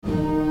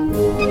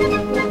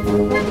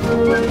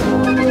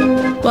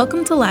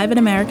Welcome to Live at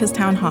America's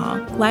Town Hall,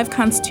 live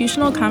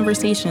constitutional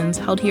conversations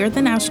held here at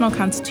the National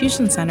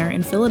Constitution Center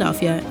in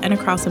Philadelphia and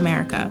across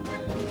America.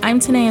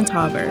 I'm Tanea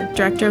Tauber,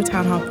 Director of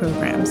Town Hall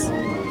Programs.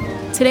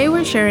 Today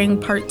we're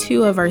sharing part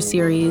 2 of our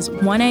series,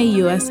 1A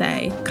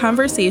USA,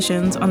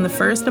 Conversations on the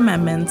First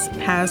Amendment's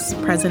Past,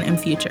 Present, and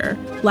Future,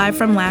 live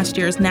from last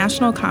year's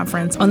National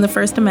Conference on the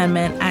First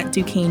Amendment at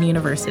Duquesne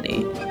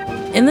University.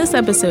 In this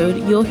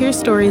episode, you'll hear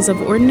stories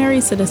of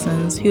ordinary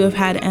citizens who have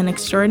had an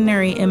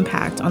extraordinary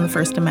impact on the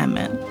First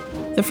Amendment.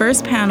 The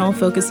first panel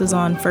focuses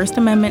on First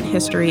Amendment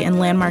history and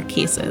landmark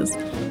cases,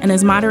 and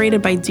is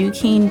moderated by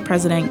Duquesne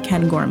President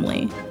Ken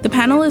Gormley. The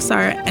panelists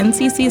are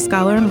NCC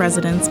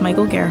Scholar-in-Residence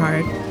Michael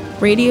Gerhardt,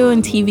 radio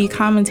and TV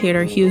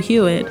commentator Hugh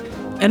Hewitt,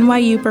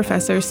 NYU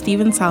Professor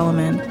Stephen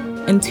Solomon,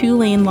 and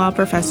Tulane Law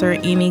Professor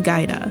Amy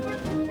Gaida.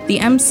 The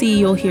MC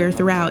you'll hear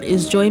throughout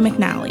is Joy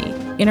McNally,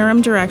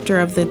 Interim Director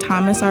of the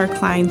Thomas R.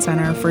 Klein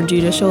Center for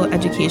Judicial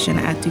Education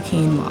at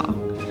Duquesne Law.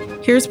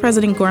 Here's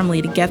President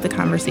Gormley to get the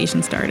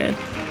conversation started.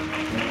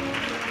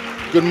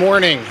 Good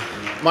morning.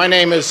 My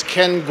name is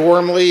Ken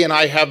Gormley, and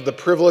I have the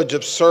privilege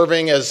of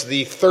serving as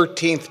the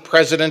 13th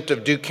president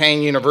of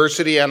Duquesne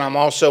University, and I'm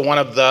also one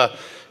of the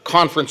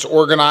conference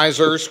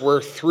organizers.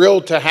 We're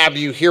thrilled to have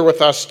you here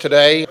with us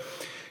today.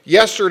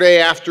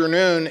 Yesterday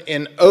afternoon,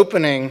 in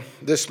opening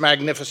this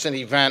magnificent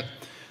event,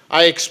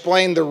 I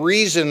explained the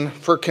reason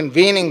for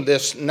convening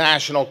this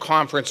national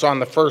conference on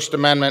the First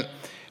Amendment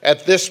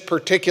at this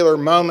particular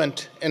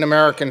moment in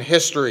American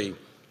history.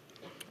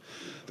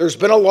 There's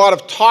been a lot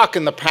of talk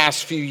in the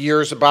past few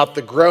years about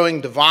the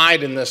growing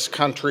divide in this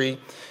country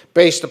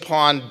based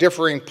upon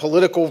differing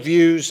political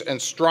views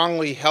and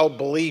strongly held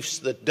beliefs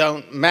that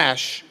don't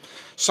mesh.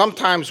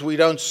 Sometimes we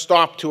don't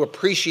stop to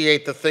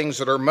appreciate the things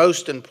that are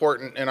most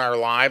important in our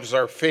lives,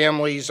 our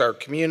families, our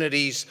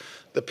communities,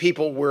 the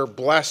people we're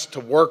blessed to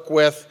work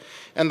with,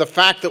 and the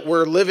fact that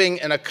we're living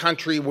in a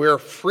country where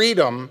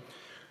freedom,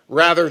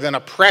 rather than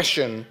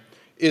oppression,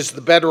 is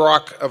the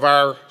bedrock of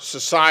our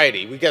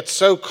society. We get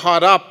so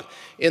caught up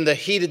in the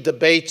heated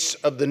debates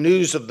of the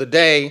news of the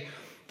day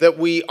that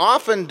we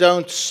often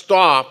don't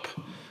stop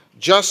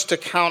just to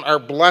count our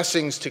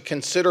blessings, to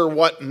consider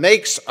what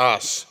makes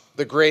us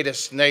the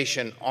greatest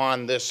nation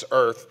on this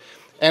earth.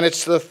 And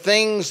it's the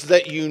things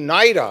that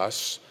unite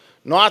us,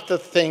 not the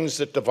things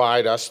that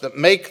divide us, that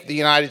make the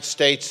United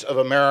States of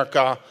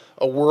America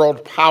a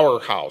world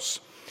powerhouse.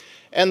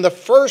 And the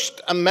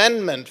First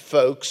Amendment,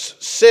 folks,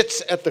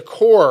 sits at the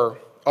core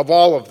of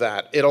all of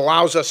that. It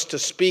allows us to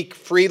speak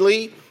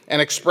freely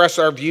and express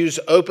our views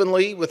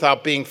openly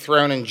without being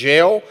thrown in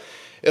jail.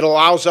 It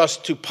allows us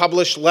to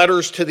publish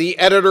letters to the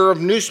editor of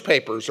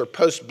newspapers or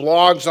post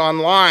blogs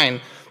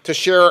online to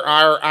share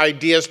our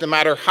ideas no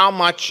matter how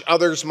much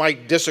others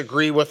might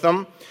disagree with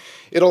them.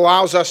 It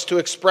allows us to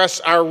express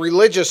our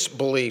religious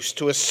beliefs,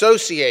 to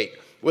associate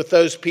with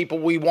those people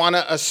we want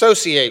to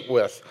associate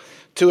with,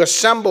 to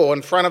assemble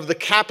in front of the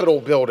Capitol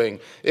building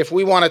if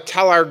we want to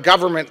tell our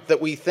government that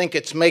we think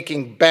it's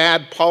making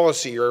bad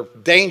policy or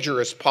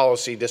dangerous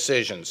policy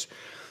decisions.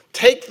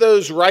 Take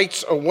those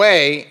rights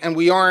away and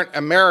we aren't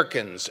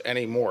Americans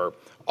anymore.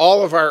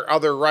 All of our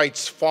other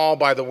rights fall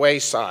by the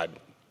wayside.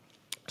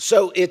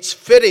 So it's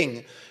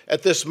fitting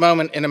at this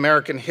moment in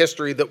American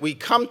history that we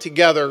come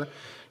together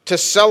to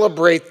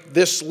celebrate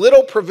this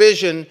little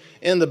provision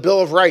in the Bill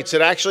of Rights.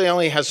 It actually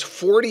only has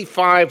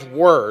 45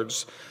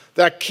 words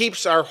that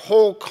keeps our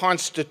whole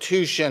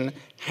Constitution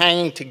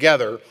hanging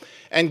together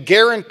and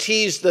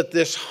guarantees that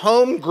this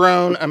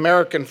homegrown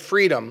American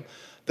freedom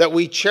that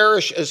we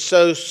cherish as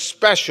so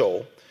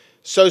special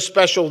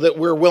that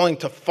we're willing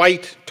to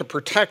fight to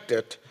protect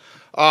it,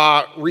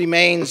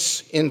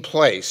 remains in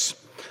place.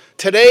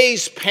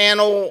 Today's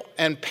panel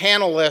and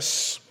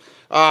panelists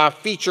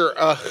feature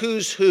a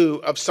who's who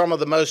of some of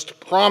the most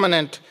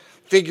prominent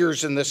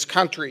figures in this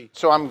country.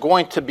 So I'm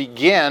going to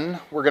begin.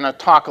 We're going to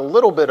talk a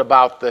little bit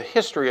about the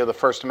history of the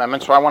First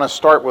Amendment. So I want to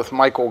start with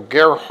Michael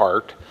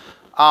Gerhardt.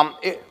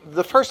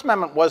 The First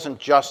Amendment wasn't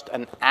just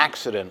an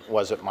accident,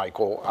 was it,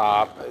 Michael?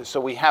 So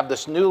we have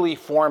this newly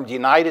formed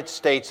United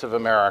States of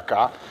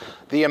America.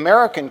 The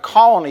American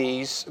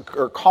colonies,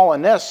 or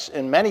colonists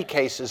in many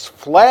cases,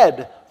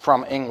 fled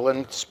from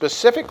England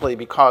specifically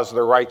because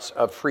the rights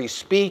of free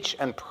speech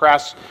and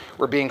press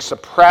were being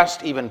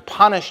suppressed, even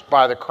punished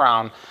by the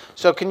Crown.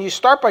 So can you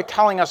start by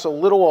telling us a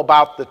little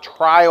about the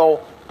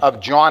trial of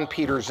John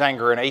Peter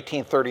Zenger in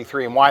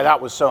 1833 and why that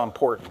was so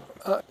important?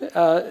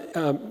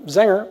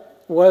 Zenger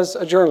was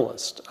a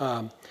journalist,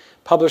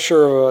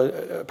 publisher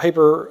of a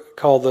paper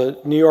called the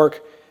New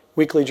York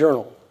Weekly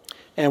Journal.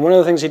 And one of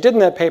the things he did in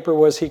that paper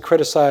was he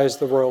criticized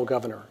the royal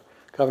governor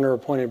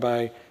appointed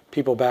by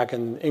people back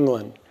in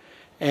England.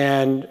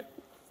 And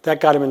that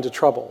got him into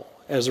trouble.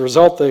 As a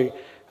result, the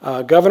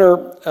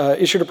governor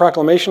issued a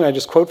proclamation, I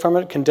just quote from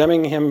it,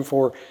 condemning him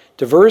for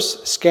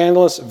diverse,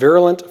 scandalous,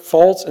 virulent,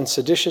 false, and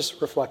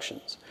seditious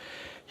reflections.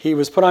 He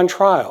was put on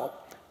trial.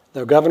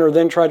 The governor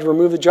then tried to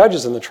remove the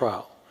judges in the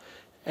trial.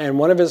 And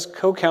one of his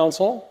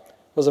co-counsel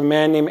was a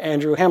man named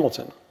Andrew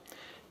Hamilton.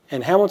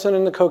 And Hamilton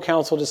and the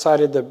co-counsel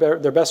decided that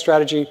their best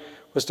strategy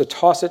was to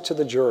toss it to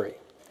the jury.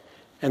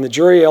 And the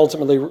jury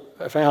ultimately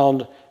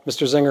found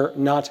Mr. Zenger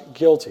not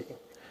guilty.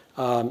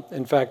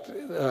 In fact,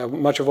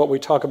 much of what we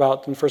talk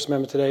about in the First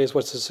Amendment today is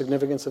what's the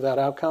significance of that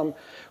outcome.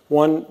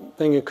 One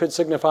thing it could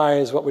signify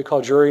is what we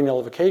call jury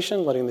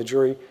nullification, letting the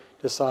jury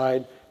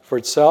decide for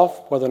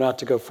itself whether or not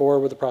to go forward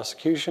with the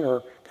prosecution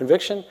or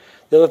conviction.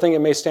 The other thing it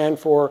may stand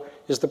for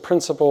is the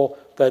principle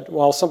that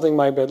while something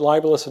might be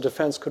libelous, a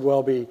defense could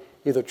well be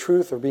either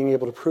truth or being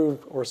able to prove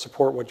or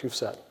support what you've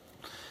said.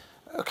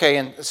 Okay,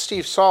 and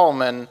Steve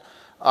Solomon,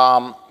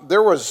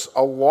 there was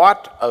a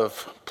lot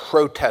of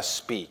protest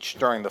speech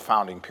during the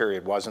founding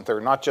period, wasn't there?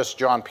 Not just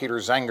John Peter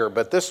Zenger,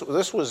 but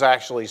this was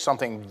actually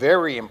something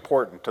very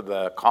important to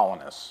the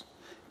colonists.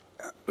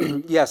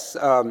 Yes,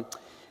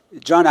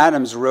 John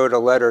Adams wrote a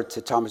letter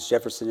to Thomas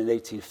Jefferson in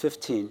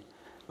 1815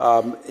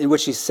 in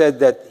which he said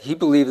that he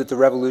believed that the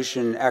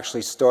revolution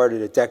actually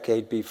started a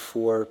decade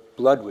before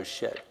blood was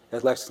shed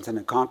at Lexington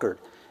and Concord.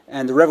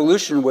 And the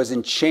revolution was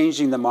in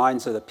changing the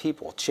minds of the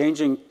people,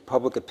 changing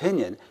public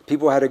opinion.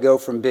 People had to go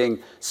from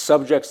being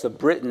subjects of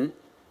Britain,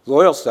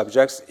 loyal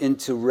subjects,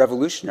 into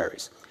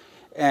revolutionaries.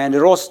 And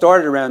it all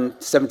started around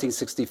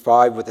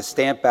 1765 with the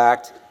Stamp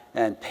Act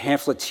and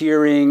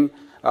pamphleteering,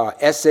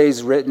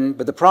 essays written.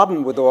 But the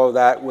problem with all of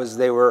that was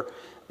they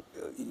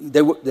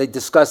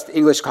discussed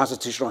English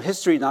constitutional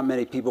history. Not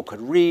many people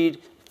could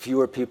read.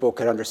 Fewer people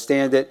could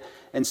understand it.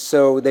 And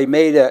so they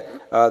made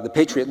the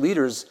Patriot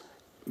leaders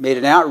made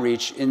an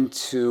outreach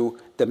into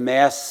the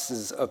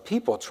masses of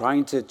people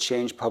trying to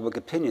change public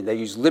opinion. They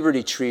used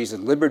liberty trees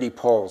and liberty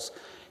poles.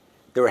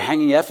 They were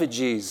hanging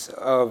effigies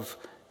of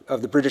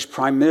the British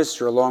Prime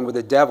Minister along with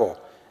the devil.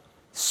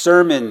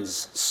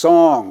 Sermons,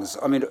 songs,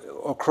 I mean,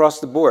 across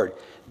the board.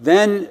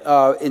 Then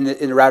in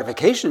the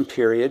ratification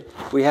period,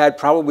 we had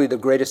probably the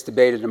greatest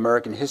debate in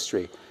American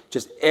history.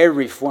 Just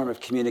every form of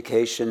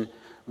communication,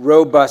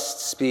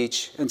 robust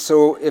speech. And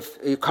so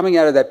if coming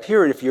out of that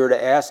period, if you were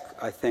to ask,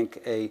 I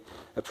think, a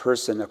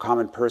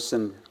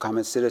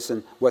common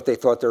citizen, what they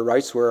thought their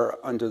rights were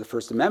under the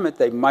First Amendment,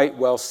 they might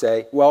well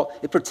say, well,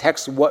 it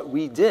protects what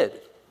we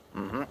did.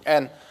 Mm-hmm.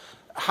 And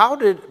how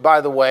did,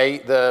 by the way,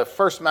 the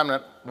First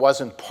Amendment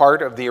wasn't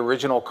part of the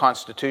original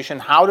Constitution.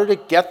 How did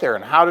it get there,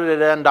 and how did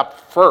it end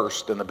up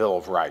first in the Bill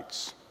of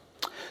Rights?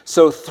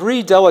 So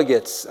 3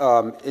 delegates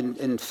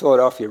in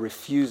Philadelphia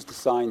refused to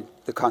sign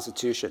the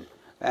Constitution.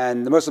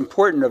 And the most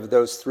important of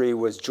those 3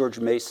 was George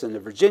Mason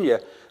of Virginia,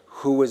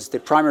 who was the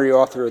primary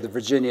author of the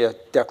Virginia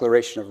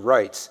Declaration of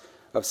Rights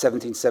of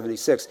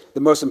 1776,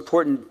 the most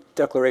important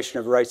Declaration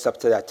of Rights up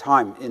to that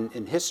time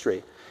in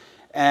history.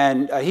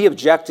 And he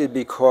objected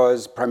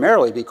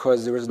primarily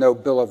because there was no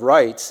Bill of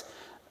Rights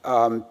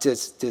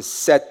to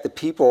set the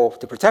people,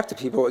 to protect the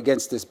people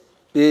against this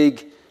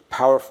big,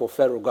 powerful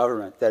federal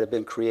government that had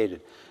been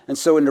created. And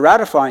so in the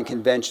ratifying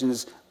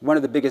conventions, one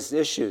of the biggest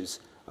issues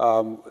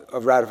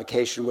of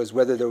ratification was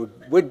whether there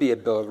would be a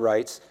Bill of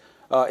Rights.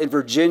 In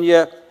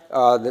Virginia,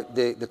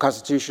 the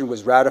Constitution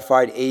was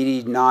ratified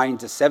 89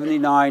 to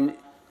 79,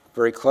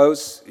 very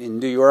close. In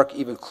New York,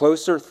 even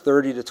closer,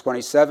 30 to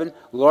 27,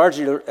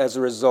 largely as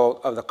a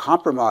result of the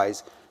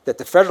compromise that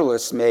the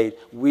Federalists made.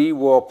 We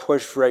will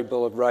push for a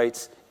Bill of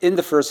Rights in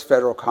the first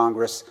federal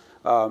Congress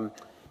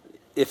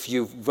if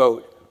you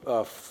vote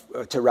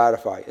to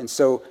ratify. And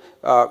so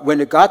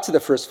when it got to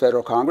the first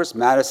federal Congress,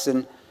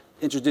 Madison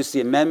introduced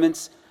the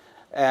amendments,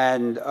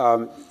 and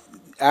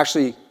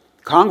actually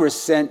Congress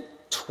sent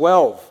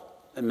 12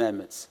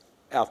 amendments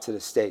out to the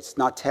states,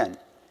 not 10.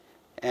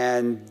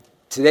 And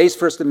today's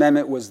First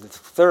Amendment was the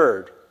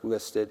 3rd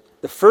listed.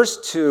 The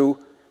first 2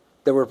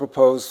 that were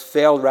proposed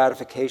failed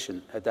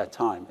ratification at that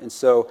time. And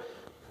so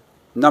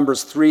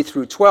numbers 3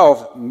 through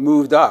 12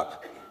 moved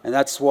up. And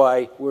that's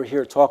why we're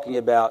here talking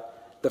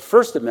about the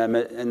First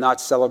Amendment and not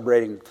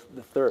celebrating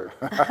the 3rd.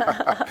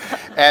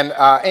 And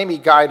Amy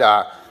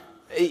Gaida,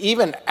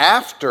 even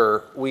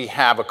after we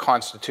have a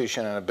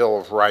Constitution and a Bill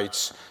of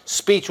Rights,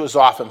 speech was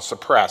often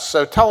suppressed.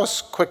 So tell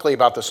us quickly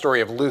about the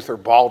story of Luther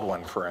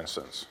Baldwin, for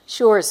instance.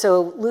 Sure.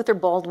 So Luther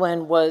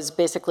Baldwin was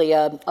basically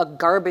a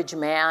garbage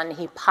man.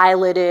 He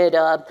piloted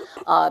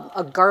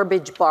a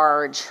garbage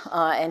barge,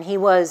 and he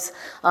was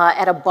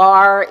at a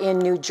bar in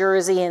New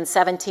Jersey in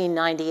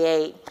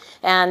 1798.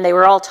 And they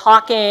were all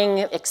talking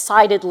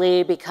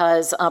excitedly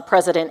because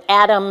President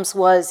Adams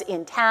was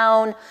in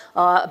town,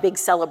 a big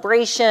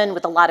celebration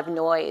with a lot of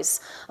noise.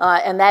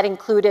 And that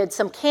included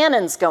some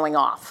cannons going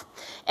off.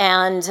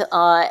 And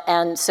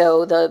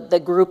so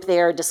the group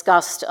there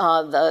discussed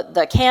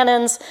the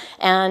cannons,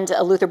 and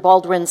Luther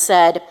Baldwin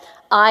said,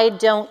 "I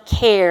don't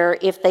care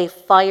if they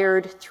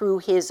fired through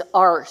his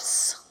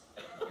arse,"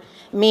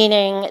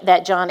 meaning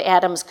that John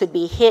Adams could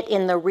be hit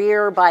in the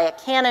rear by a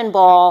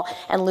cannonball,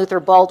 and Luther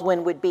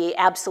Baldwin would be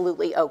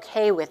absolutely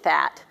okay with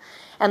that.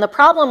 And the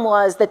problem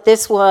was that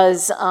this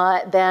was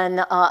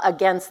then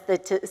against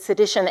the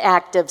Sedition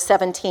Act of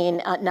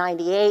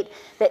 1798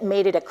 that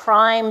made it a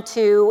crime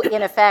to,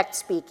 in effect,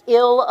 speak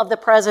ill of the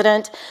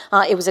president.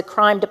 It was a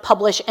crime to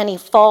publish any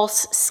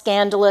false,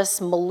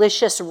 scandalous,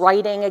 malicious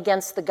writing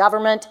against the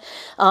government.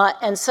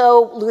 And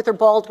so Luther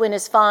Baldwin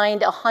is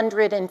fined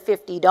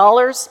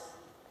 $150.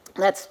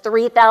 That's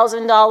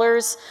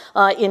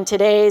 $3,000 in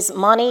today's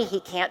money. He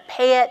can't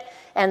pay it,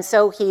 and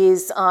so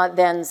he's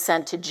then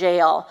sent to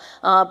jail.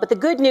 But the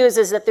good news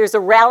is that there's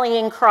a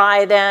rallying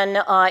cry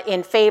then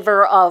in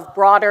favor of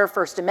broader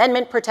First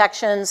Amendment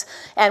protections,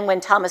 and when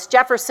Thomas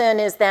Jefferson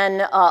is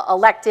then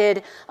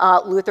elected,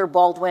 Luther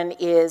Baldwin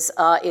is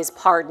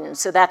pardoned.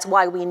 So that's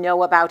why we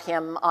know about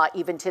him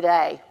even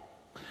today.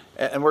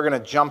 And we're going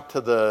to jump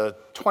to the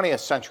 20th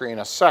century in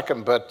a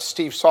second, but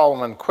Steve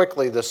Solomon,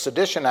 quickly, the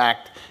Sedition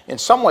Act in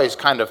some ways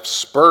kind of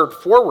spurred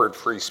forward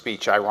free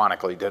speech,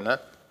 ironically, didn't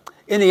it?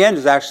 In the end,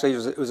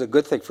 it was a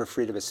good thing for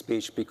freedom of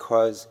speech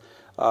because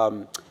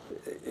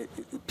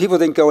people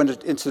didn't go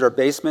into their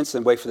basements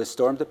and wait for the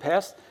storm to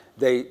pass.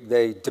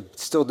 They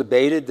still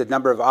debated. The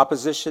number of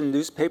opposition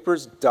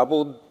newspapers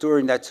doubled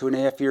during that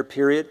 2.5-year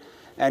period.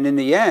 And in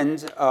the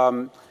end,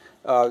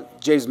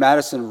 James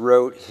Madison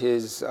wrote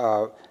his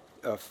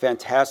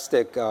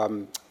fantastic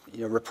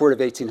report of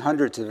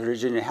 1800 to the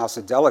Virginia House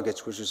of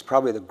Delegates, which was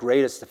probably the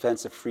greatest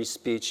defense of free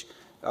speech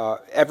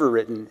ever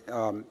written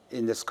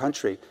in this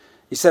country.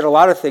 He said a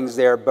lot of things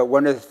there, but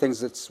one of the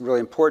things that's really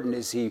important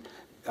is he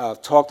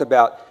talked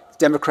about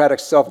democratic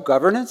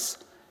self-governance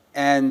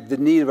and the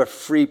need of a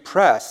free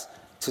press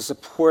to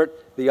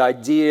support the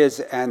ideas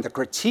and the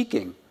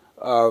critiquing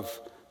of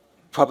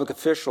public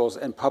officials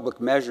and public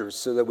measures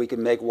so that we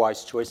can make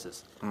wise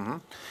choices. Mm-hmm.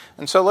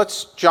 And so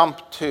let's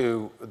jump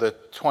to the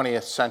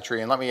 20th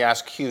century, and let me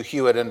ask Hugh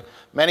Hewitt. And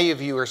many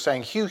of you are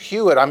saying, Hugh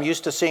Hewitt, I'm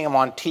used to seeing him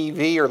on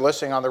TV or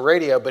listening on the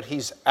radio, but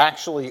he's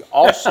actually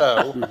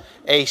also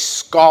a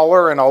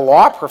scholar and a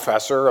law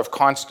professor of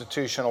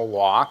constitutional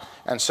law.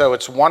 And so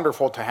it's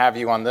wonderful to have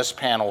you on this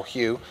panel,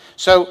 Hugh.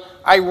 So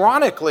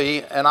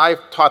ironically, and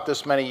I've taught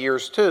this many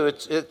years too,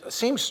 it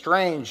seems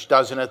strange,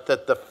 doesn't it,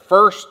 that the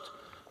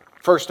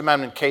First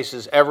Amendment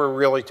cases ever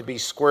really to be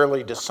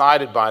squarely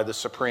decided by the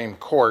Supreme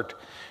Court,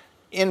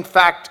 in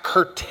fact,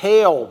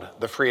 curtailed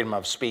the freedom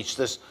of speech,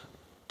 this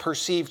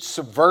perceived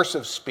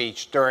subversive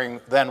speech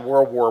during then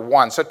World War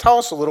I. So tell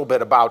us a little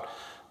bit about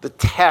the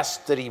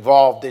test that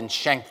evolved in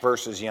Schenck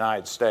versus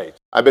United States.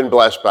 I've been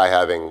blessed by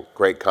having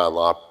great con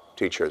law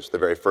teachers, the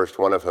very first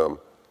one of whom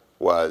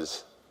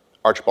was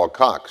Archibald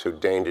Cox, who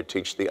deigned to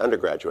teach the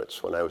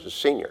undergraduates when I was a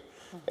senior.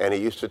 And he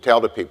used to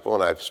tell to people,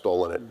 and I've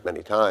stolen it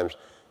many times,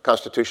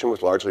 Constitution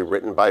was largely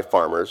written by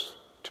farmers,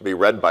 to be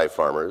read by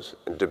farmers,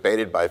 and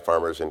debated by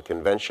farmers in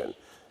convention.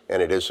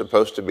 And it is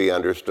supposed to be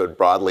understood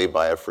broadly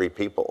by a free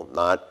people,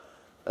 not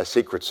a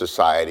secret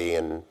society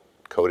and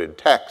coded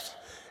text.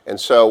 And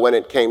so when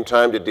it came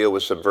time to deal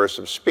with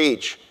subversive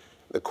speech,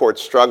 the court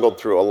struggled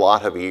through a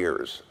lot of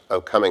years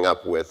of coming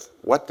up with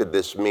what did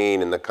this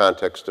mean in the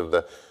context of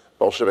the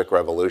Bolshevik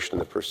Revolution,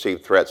 the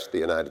perceived threats to the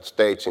United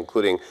States,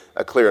 including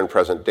a clear and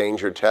present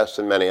danger test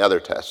and many other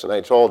tests. And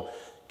I told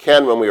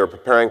Ken, when we were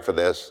preparing for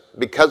this,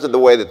 because of the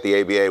way that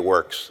the ABA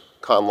works,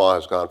 con law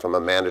has gone from a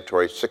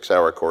mandatory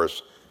 6-hour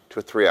course to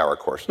a 3-hour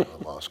course in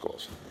law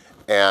schools.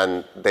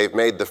 And they've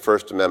made the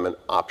First Amendment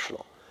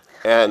optional.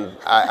 And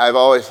I've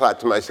always thought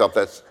to myself,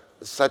 that's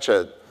such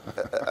a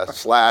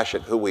slash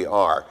at who we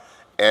are.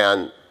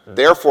 And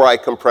therefore, I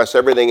compress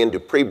everything into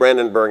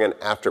pre-Brandenburg and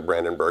after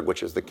Brandenburg,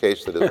 which is the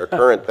case that is our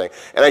current thing.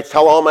 And I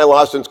tell all my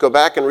law students, go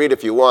back and read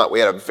if you want. We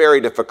had a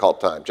very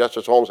difficult time.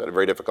 Justice Holmes had a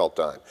very difficult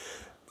time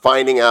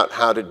finding out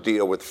how to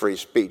deal with free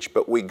speech.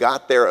 But we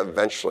got there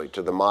eventually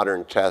to the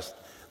modern test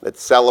that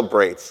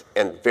celebrates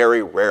and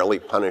very rarely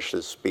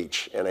punishes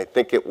speech. And I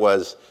think it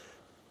was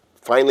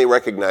finally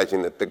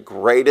recognizing that the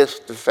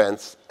greatest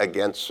defense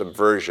against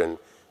subversion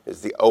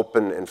is the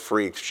open and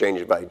free exchange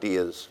of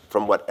ideas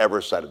from whatever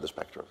side of the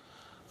spectrum.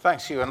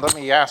 Thanks, Hugh. And let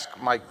me ask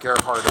Mike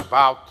Gerhardt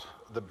about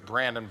the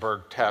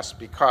Brandenburg test,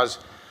 because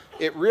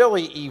it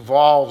really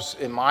evolves,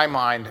 in my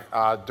mind,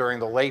 during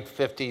the late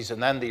 50s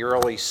and then the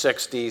early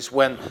 60s,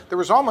 when there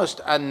was almost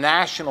a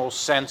national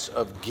sense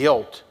of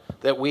guilt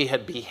that we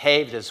had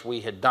behaved as we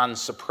had done,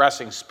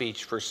 suppressing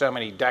speech for so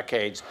many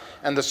decades.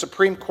 And the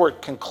Supreme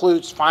Court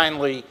concludes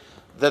finally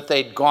that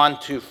they'd gone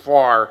too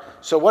far.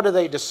 So what do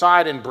they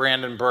decide in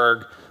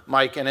Brandenburg,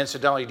 Mike? And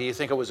incidentally, do you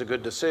think it was a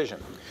good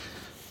decision?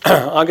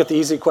 I'll get the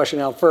easy question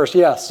out first.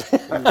 Yes,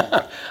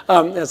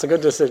 that's a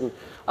good decision.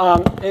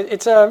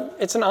 It's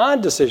an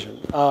odd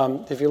decision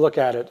if you look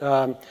at it.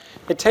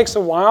 It takes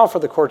a while for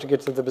the court to get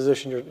to the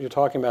position you're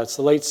talking about. It's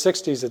the late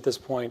 60s at this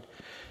point.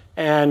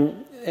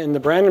 And in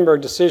the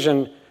Brandenburg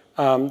decision,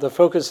 the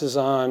focus is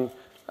on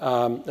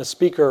a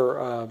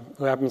speaker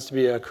who happens to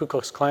be a Ku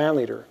Klux Klan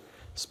leader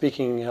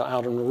speaking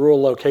out in a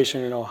rural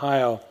location in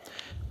Ohio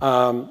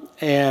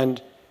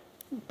and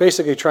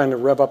basically trying to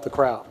rev up the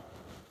crowd.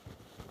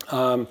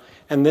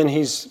 And then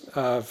he's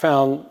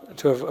found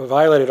to have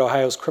violated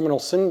Ohio's Criminal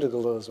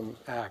Syndicalism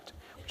Act,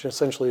 which which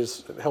essentially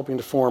is helping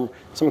to form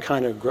some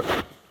kind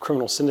of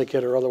criminal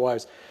syndicate or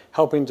otherwise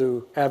helping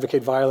to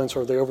advocate violence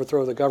or the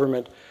overthrow of the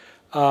government.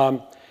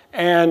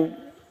 And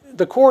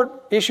the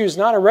court issues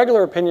not a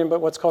regular opinion, but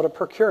what's called a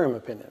per curiam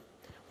opinion,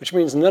 which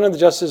means none of the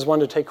justices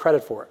want to take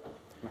credit for it.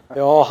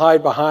 They all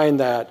hide behind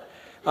that.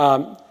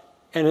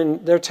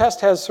 And their test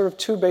has sort of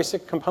two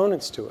basic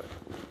components to it.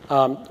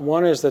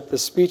 One is that the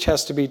speech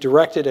has to be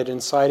directed at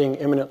inciting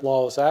imminent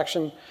lawless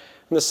action,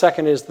 and the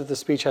second is that the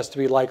speech has to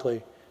be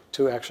likely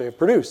to actually have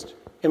produced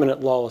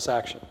imminent lawless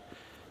action.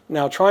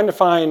 Now, trying to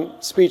find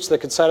speech that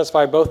could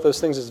satisfy both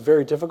those things is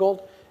very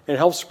difficult, and it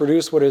helps to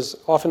produce what has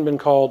often been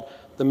called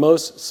the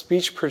most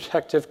speech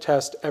protective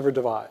test ever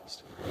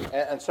devised.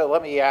 And so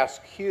let me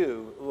ask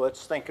Hugh,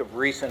 let's think of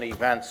recent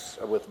events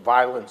with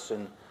violence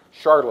in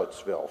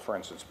Charlottesville, for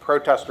instance,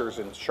 protesters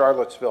in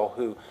Charlottesville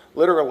who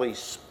literally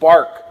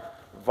spark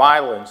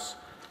violence.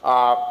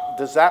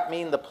 Does that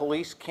mean the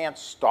police can't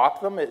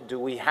stop them? Do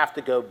we have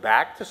to go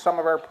back to some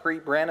of our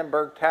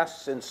pre-Brandenburg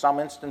tests in some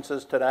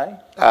instances today?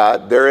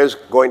 There is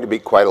going to be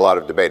quite a lot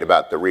of debate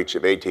about the reach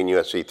of 18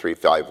 U.S.C.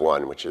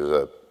 351, which is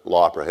a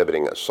law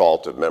prohibiting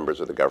assault of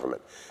members of the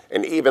government.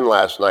 And even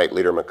last night,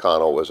 Leader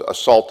McConnell was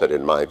assaulted,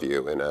 in my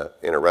view, in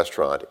a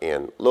restaurant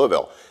in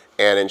Louisville.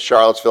 And in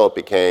Charlottesville, it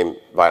became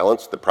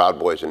violence. The Proud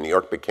Boys in New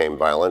York became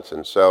violence.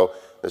 And so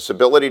this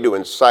ability to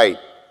incite,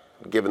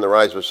 given the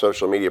rise of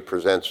social media,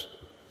 presents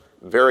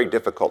very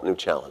difficult new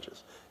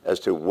challenges as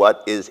to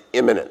what is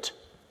imminent,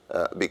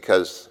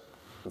 because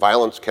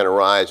violence can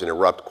arise and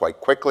erupt quite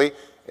quickly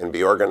and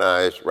be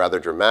organized rather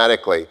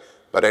dramatically.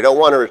 But I don't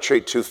want to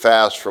retreat too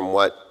fast from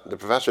what the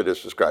professor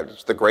just described.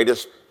 It's the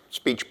greatest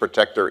speech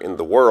protector in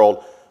the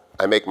world.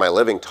 I make my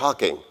living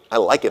talking. I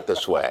like it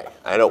this way.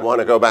 I don't want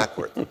to go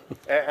backward.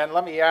 And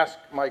let me ask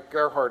Mike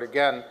Gerhardt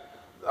again.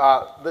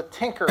 The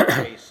Tinker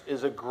case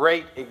is a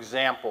great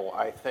example,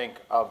 I think,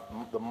 of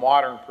the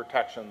modern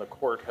protection the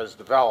court has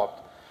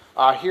developed.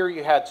 Here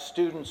you had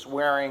students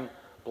wearing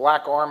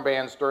black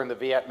armbands during the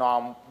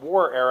Vietnam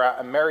War era,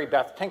 and Mary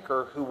Beth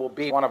Tinker, who will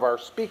be one of our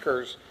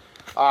speakers,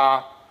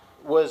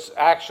 was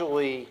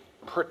actually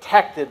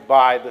protected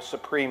by the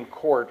Supreme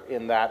Court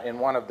in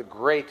one of the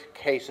great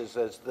cases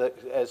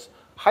as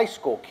high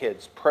school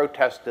kids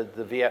protested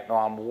the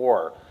Vietnam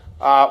War.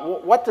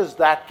 What does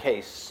that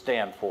case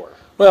stand for?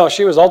 Well,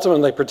 she was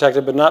ultimately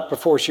protected, but not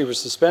before she was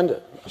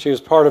suspended. She was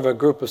part of a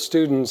group of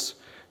students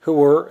who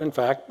were, in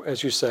fact,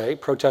 as you say,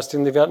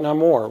 protesting the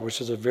Vietnam War,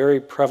 which is a very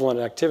prevalent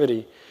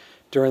activity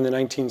during the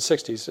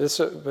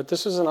 1960s. But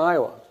this was in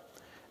Iowa.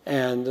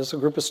 And there's a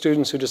group of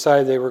students who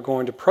decided they were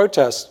going to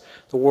protest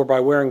the war by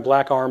wearing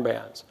black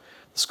armbands.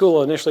 The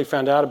school initially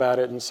found out about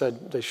it and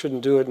said they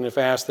shouldn't do it, and if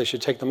asked, they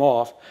should take them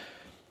off.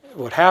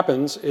 What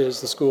happens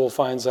is the school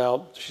finds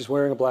out she's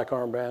wearing a black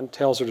armband,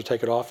 tells her to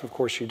take it off, and of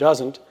course she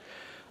doesn't.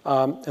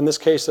 And this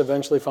case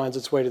eventually finds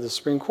its way to the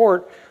Supreme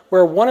Court,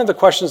 where one of the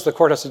questions the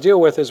court has to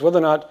deal with is whether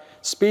or not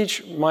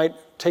speech might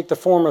take the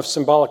form of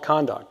symbolic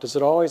conduct. Does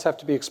it always have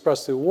to be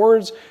expressed through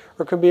words,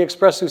 or could it be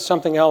expressed through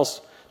something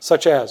else,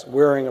 such as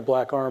wearing a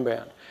black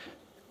armband?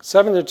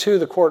 7-2,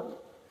 the court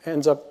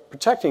ends up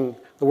protecting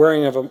the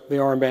wearing of the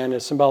armband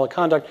as symbolic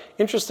conduct.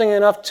 Interestingly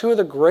enough, two of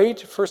the great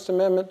First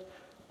Amendment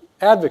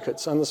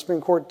advocates on the Supreme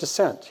Court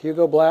dissent,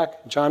 Hugo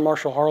Black, John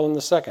Marshall Harlan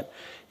II,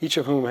 each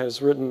of whom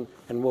has written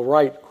and will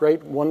write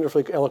great,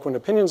 wonderfully eloquent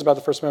opinions about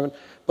the First Amendment,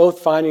 both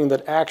finding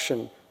that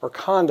action or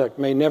conduct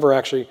may never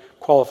actually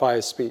qualify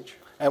as speech.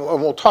 And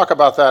we'll talk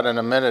about that in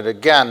a minute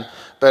again,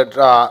 but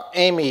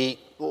Amy,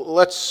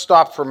 let's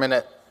stop for a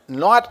minute.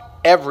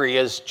 Not every,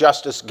 as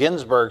Justice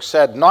Ginsburg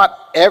said,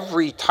 not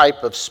every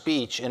type of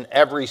speech in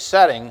every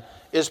setting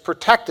is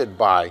protected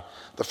by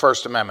the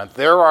First Amendment.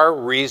 There are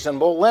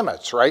reasonable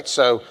limits, right?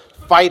 So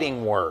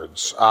fighting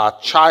words,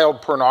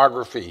 child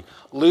pornography,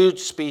 lewd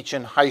speech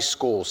in high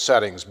school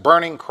settings,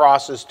 burning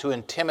crosses to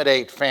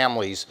intimidate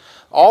families,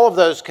 all of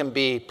those can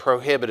be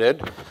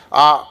prohibited.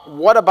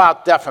 What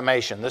about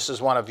defamation? This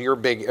is one of your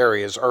big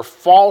areas. Are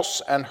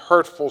false and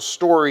hurtful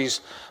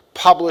stories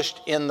published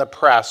in the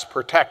press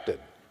protected?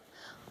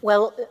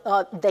 Well,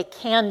 they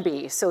can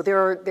be. So there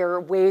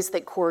are ways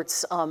that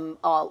courts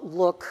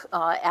look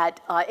at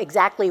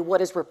exactly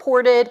what is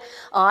reported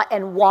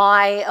and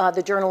why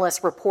the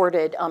journalist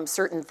reported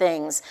certain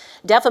things.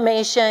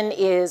 Defamation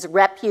is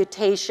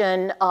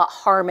reputation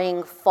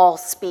harming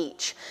false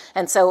speech.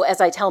 And so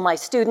as I tell my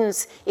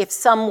students, if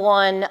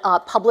someone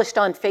published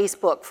on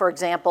Facebook, for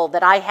example,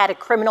 that I had a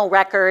criminal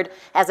record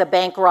as a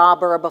bank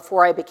robber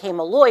before I became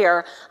a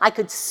lawyer, I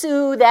could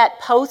sue that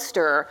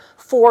poster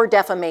for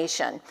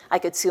defamation. I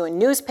could sue a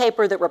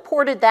newspaper that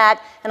reported that,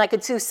 and I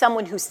could sue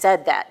someone who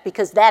said that,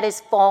 because that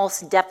is false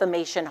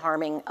defamation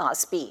harming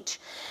speech.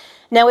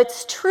 Now,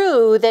 it's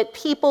true that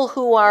people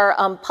who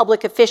are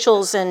public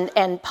officials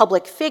and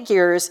public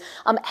figures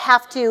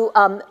have to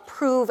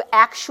prove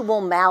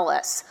actual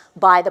malice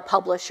by the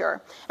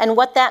publisher. And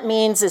what that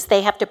means is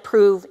they have to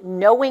prove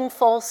knowing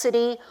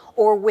falsity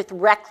or with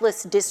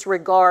reckless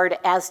disregard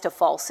as to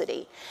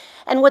falsity.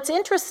 And what's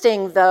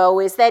interesting, though,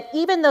 is that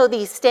even though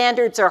these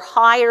standards are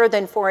higher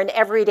than for an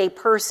everyday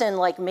person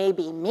like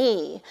maybe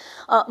me,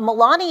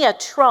 Melania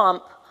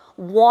Trump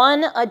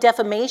won a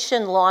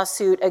defamation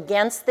lawsuit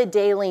against the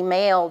Daily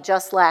Mail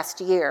just last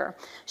year.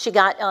 She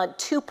got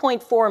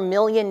 $2.4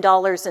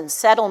 million in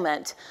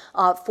settlement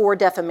for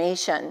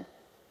defamation.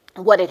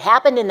 What had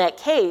happened in that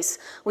case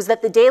was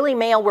that the Daily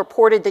Mail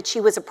reported that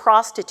she was a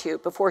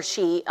prostitute before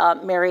she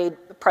married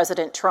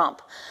President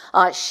Trump.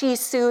 She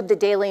sued the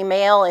Daily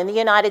Mail in the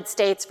United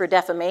States for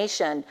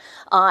defamation,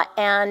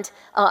 and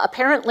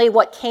apparently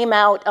what came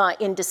out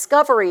in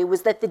discovery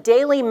was that the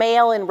Daily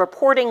Mail, in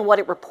reporting what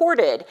it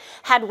reported,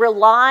 had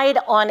relied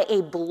on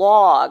a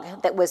blog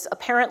that was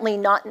apparently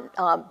not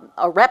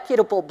a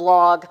reputable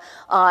blog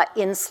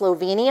in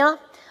Slovenia.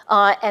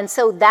 And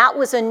so that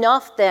was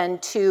enough then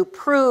to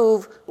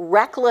prove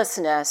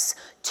recklessness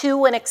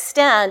to an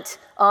extent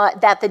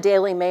that the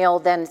Daily Mail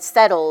then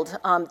settled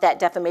that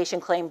defamation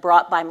claim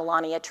brought by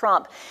Melania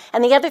Trump.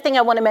 And the other thing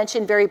I want to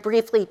mention very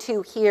briefly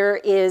too here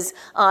is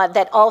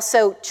that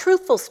also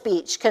truthful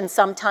speech can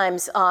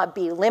sometimes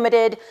be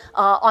limited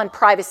on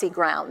privacy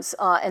grounds.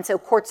 And so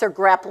courts are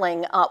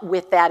grappling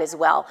with that as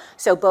well.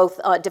 So both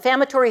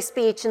defamatory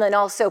speech and then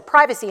also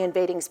privacy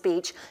invading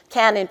speech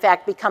can in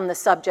fact become the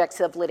subjects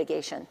of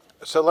litigation.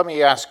 So let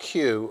me ask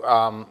you,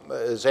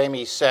 as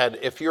Amy said,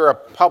 if you're a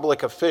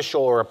public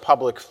official or a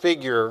public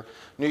figure,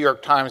 New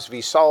York Times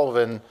v.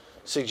 Sullivan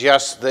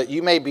suggests that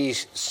you may be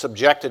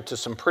subjected to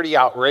some pretty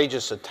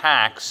outrageous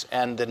attacks,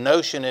 and the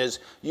notion is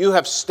you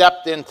have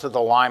stepped into the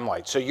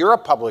limelight. So you're a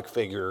public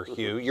figure,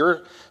 Hugh,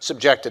 you're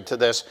subjected to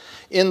this.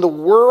 In the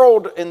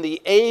world, in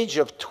the age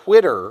of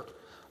Twitter,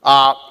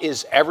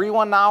 is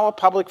everyone now a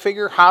public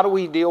figure? How do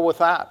we deal with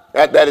that?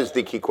 That is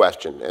the key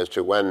question as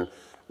to when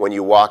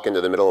you walk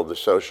into the middle of the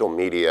social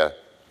media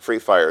free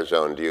fire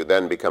zone, do you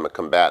then become a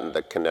combatant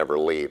that can never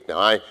leave?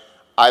 Now,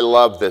 I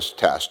love this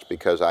test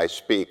because I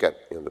speak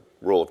at the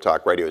rule of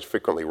talk radio is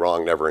frequently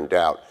wrong, never in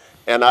doubt.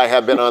 And I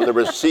have been on the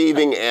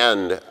receiving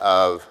end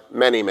of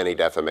many, many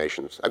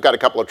defamations. I've got a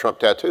couple of Trump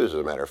tattoos, as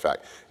a matter of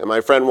fact. And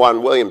my friend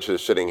Juan Williams,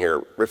 who's sitting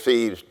here,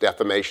 receives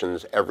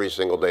defamations every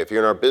single day. If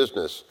you're in our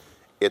business,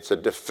 it's a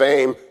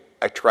defame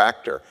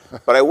attractor.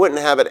 But I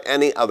wouldn't have it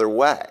any other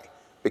way,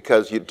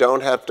 because you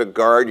don't have to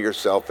guard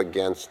yourself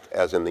against,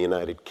 as in the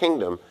United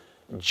Kingdom,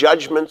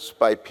 judgments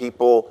by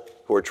people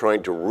who are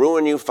trying to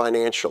ruin you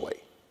financially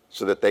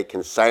so that they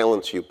can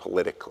silence you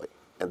politically.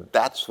 And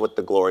that's what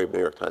the glory of New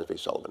York Times v.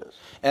 Sullivan is.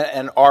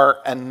 And are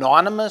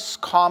anonymous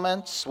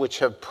comments, which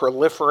have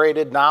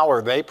proliferated now,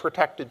 are they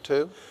protected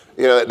too?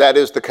 You know, that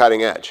is the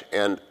cutting edge.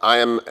 And I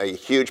am a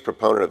huge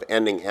proponent of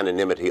ending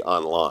anonymity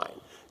online.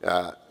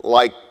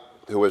 Like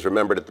who was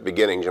remembered at the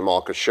beginning,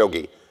 Jamal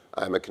Khashoggi,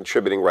 I'm a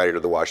contributing writer to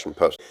the Washington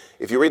Post.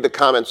 If you read the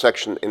comment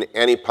section in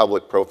any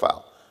public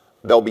profile,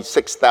 there'll be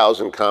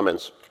 6,000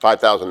 comments,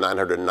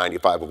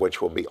 5,995 of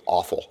which will be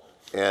awful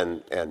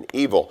and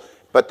evil,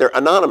 but they're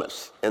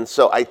anonymous. And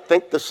so I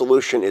think the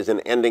solution is in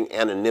ending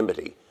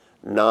anonymity,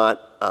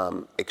 not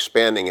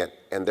expanding it,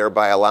 and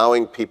thereby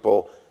allowing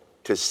people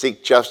to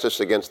seek justice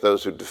against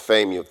those who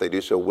defame you if they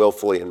do so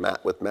willfully and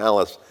with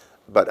malice.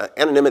 But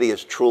anonymity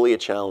is truly a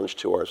challenge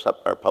to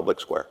our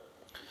public square.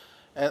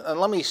 And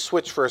let me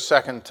switch for a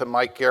second to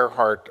Mike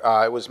Gerhardt.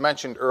 It was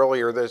mentioned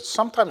earlier that it's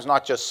sometimes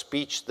not just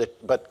speech,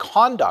 but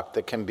conduct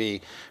that can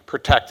be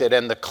protected.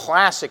 And the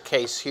classic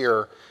case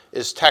here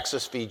is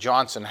Texas v.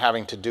 Johnson,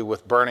 having to do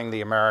with burning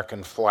the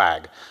American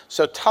flag.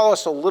 So tell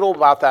us a little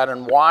about that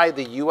and why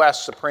the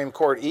U.S. Supreme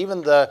Court,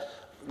 even the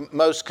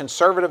most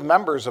conservative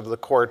members of the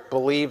court,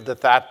 believed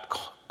that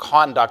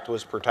conduct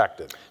was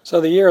protected.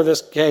 So the year of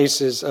this case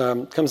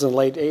comes in the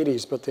late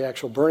 80s, but the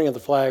actual burning of the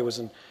flag was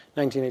in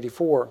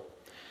 1984.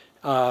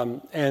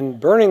 And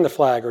burning the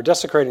flag or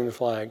desecrating the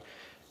flag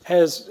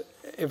has,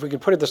 if we could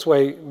put it this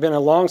way, been a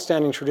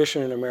long-standing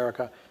tradition in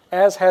America,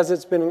 as has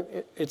its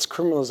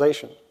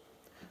criminalization.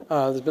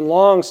 There's been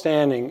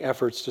long-standing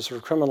efforts to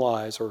sort of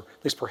criminalize or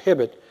at least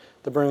prohibit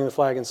the burning of the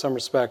flag in some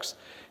respects.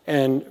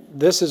 And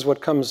this is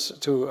what comes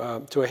to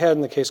a head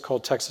in the case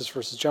called Texas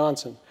versus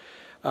Johnson.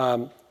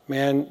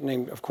 Man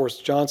named, of course,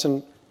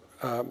 Johnson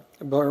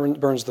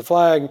burns the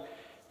flag,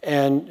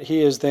 and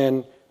he is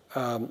then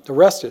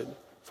arrested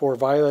for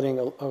violating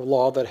a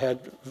law that had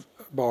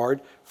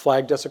barred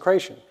flag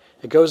desecration.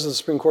 It goes to the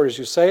Supreme Court, as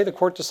you say. The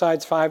court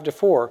decides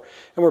 5-4,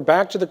 and we're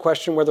back to the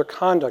question whether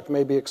conduct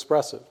may be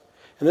expressive.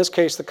 In this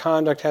case, the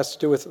conduct has to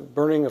do with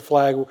burning a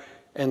flag,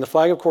 and the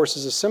flag, of course,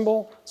 is a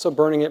symbol, so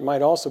burning it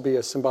might also be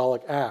a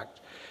symbolic act.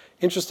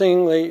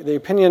 Interestingly, the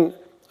opinion,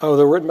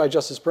 although written by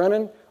Justice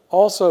Brennan,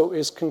 also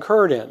is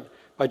concurred in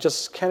by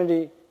Justice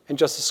Kennedy and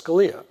Justice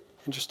Scalia.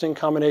 Interesting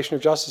combination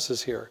of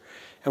justices here.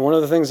 And one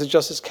of the things that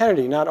Justice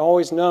Kennedy, not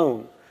always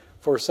known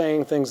for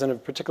saying things in a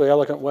particularly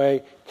eloquent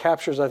way,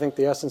 captures, I think,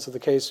 the essence of the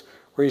case,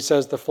 where he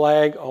says the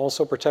flag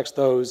also protects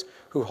those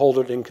who hold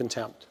it in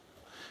contempt.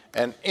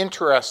 And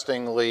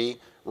interestingly,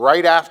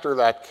 right after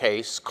that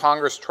case,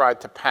 Congress tried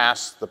to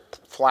pass the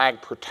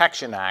Flag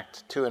Protection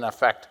Act to, in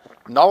effect,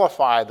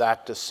 nullify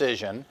that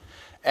decision.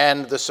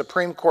 And the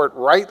Supreme Court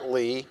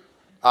rightly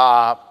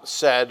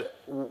said,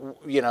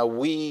 you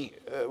know,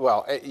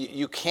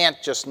 you can't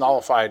just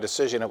nullify a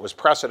decision, it was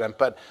precedent.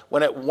 But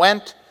when it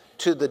went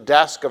to the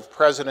desk of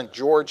President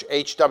George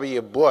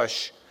H.W.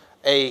 Bush,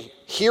 a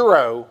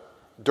hero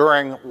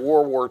during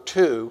World War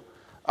II,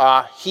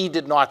 he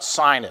did not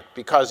sign it,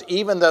 because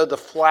even though the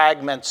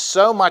flag meant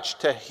so much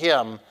to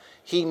him,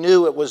 he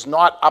knew it was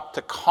not up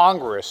to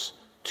Congress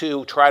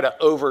to try to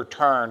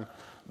overturn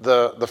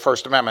the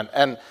First Amendment.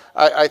 And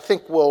I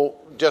think we'll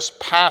just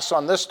pass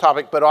on this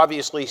topic, but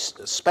obviously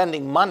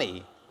spending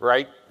money,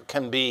 right,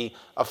 can be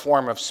a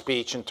form of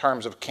speech in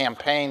terms of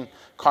campaign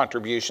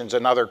contributions,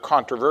 another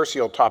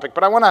controversial topic.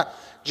 But I want to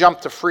jump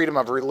to freedom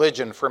of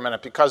religion for a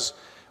minute, because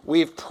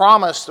we've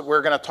promised that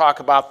we're going to talk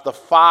about the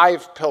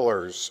 5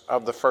 pillars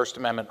of the First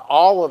Amendment,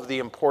 all of the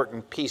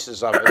important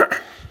pieces of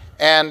it.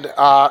 And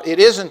it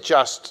isn't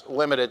just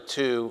limited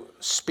to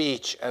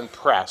speech and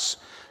press.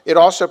 It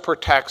also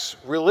protects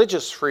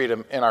religious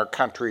freedom in our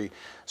country.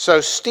 So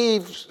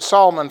Steve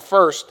Solomon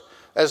first,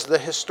 as the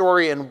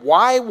historian,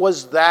 why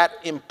was that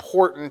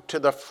important to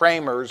the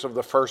framers of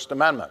the First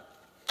Amendment?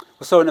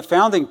 So in the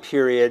founding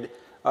period,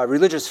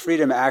 religious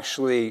freedom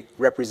actually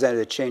represented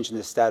a change in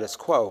the status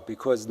quo,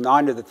 because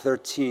 9 of the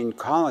 13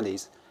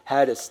 colonies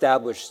had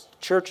established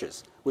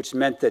churches, which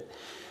meant that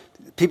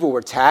people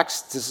were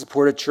taxed to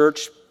support a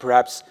church.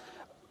 Perhaps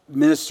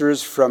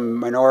ministers from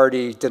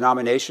minority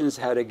denominations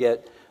had to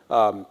get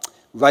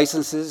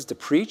licenses to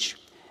preach.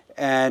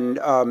 And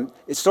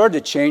it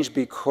started to change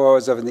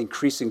because of an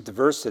increasing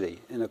diversity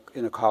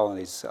in the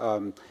colonies.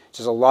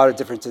 Just a lot of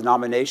different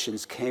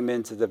denominations came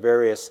into the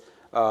various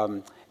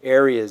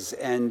areas,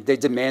 and they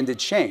demanded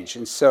change.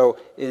 And so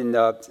in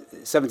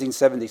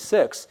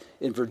 1776,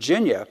 in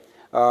Virginia,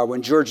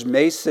 when George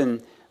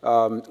Mason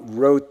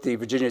wrote the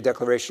Virginia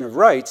Declaration of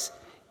Rights,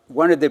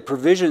 one of the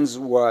provisions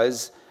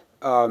was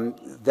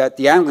that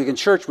the Anglican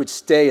Church would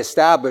stay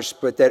established,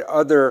 but that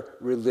other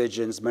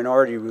religions,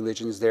 minority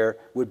religions there,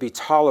 would be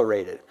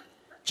tolerated.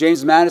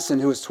 James Madison,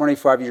 who was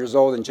 25 years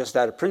old and just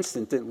out of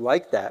Princeton, didn't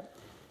like that.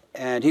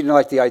 And he didn't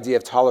like the idea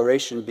of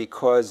toleration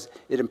because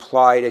it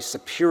implied a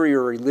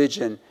superior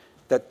religion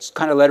that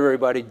kind of let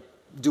everybody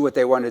do what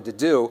they wanted to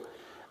do.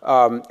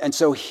 And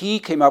so he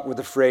came up with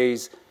the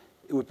phrase,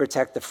 it would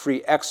protect the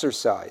free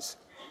exercise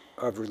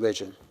of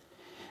religion.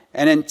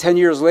 And then 10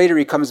 years later,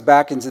 he comes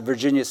back into the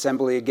Virginia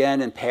Assembly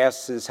again and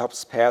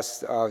helps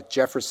pass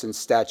Jefferson's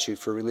statute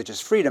for religious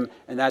freedom,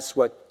 and that's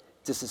what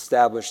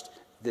disestablished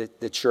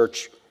the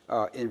church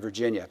in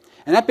Virginia.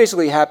 And that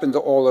basically happened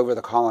all over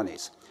the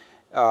colonies,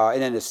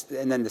 and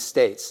then the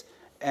states.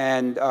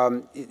 And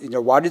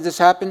why did this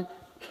happen?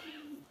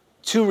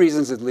 2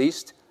 reasons at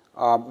least.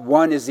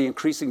 One is the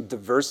increasing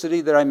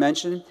diversity that I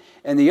mentioned,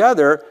 and the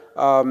other,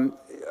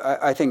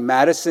 I think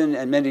Madison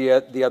and many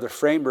of the other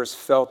framers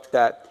felt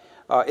that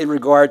in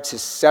regard to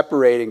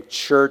separating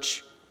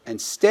church and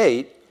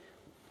state,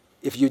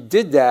 if you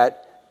did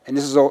that, and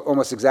this is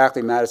almost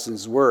exactly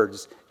Madison's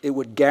words, it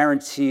would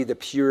guarantee the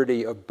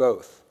purity of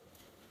both.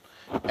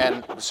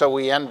 And so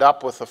we end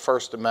up with a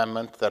First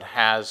Amendment that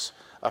has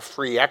a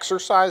free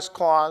exercise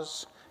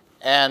clause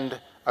and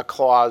a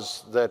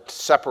clause that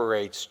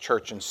separates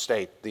church and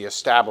state, the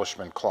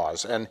Establishment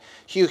Clause. And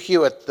Hugh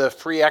Hewitt, the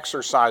free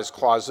exercise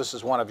clause, this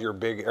is one of your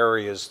big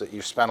areas that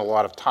you've spent a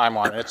lot of time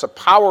on, and it's a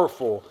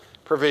powerful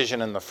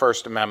provision in the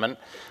First Amendment.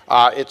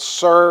 It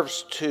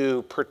serves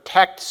to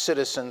protect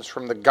citizens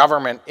from the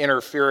government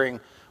interfering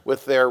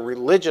with their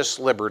religious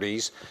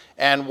liberties.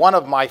 And one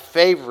of my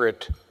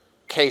favorite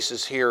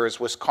cases here is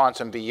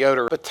Wisconsin v.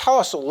 Yoder. But tell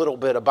us a little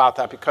bit about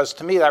that, because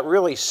to me that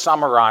really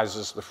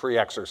summarizes the free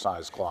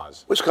exercise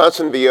clause.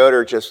 Wisconsin v.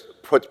 Yoder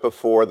just puts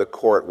before the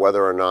court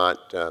whether or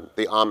not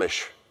the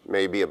Amish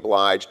may be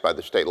obliged by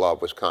the state law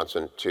of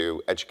Wisconsin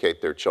to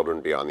educate their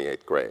children beyond the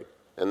 8th grade.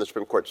 And the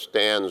Supreme Court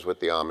stands with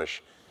the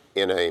Amish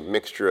in a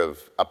mixture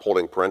of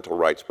upholding parental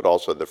rights, but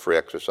also the free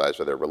exercise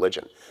of their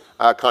religion.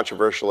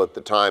 Controversial at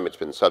the time, it's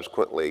been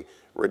subsequently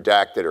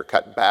redacted or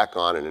cut back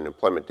on in an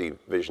employment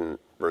division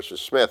versus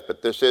Smith,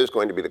 but this is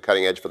going to be the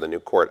cutting edge for the new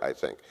court, I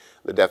think,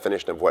 the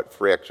definition of what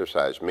free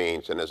exercise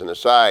means. And as an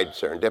aside,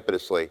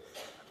 serendipitously,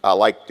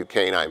 like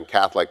Duquesne, I'm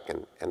Catholic,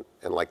 and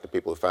like the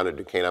people who founded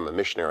Duquesne, I'm a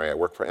missionary. I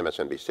work for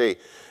MSNBC.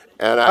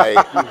 And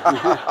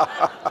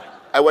I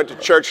went to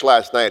church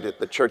last night at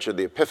the Church of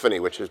the Epiphany,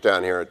 which is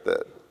down here at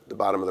the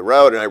bottom of the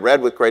road, and I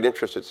read with great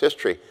interest its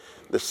history.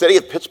 The city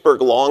of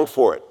Pittsburgh longed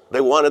for it. They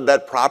wanted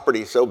that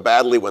property so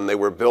badly when they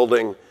were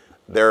building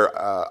their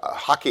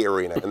hockey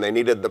arena, and they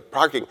needed the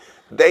parking.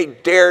 They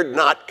dared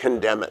not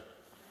condemn it.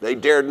 They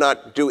dared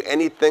not do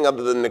anything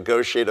other than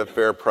negotiate a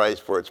fair price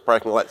for its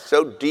parking lot.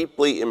 So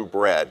deeply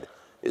inbred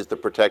is the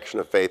protection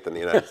of faith in the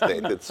United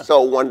States. It's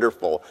so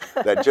wonderful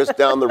that just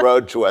down the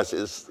road to us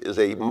is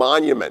a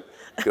monument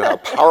to how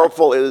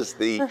powerful is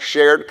the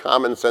shared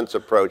common sense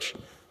approach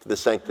to the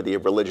sanctity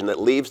of religion that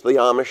leaves the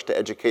Amish to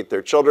educate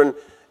their children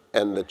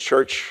and the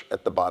church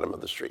at the bottom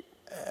of the street.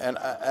 And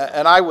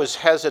I was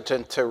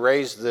hesitant to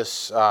raise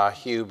this,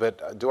 Hugh,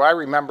 but do I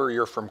remember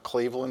you're from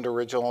Cleveland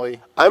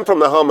originally? I'm from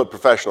the home of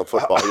professional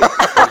football.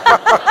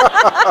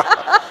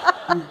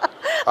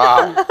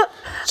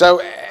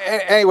 So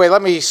anyway,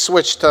 let me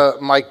switch to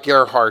Mike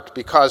Gerhardt,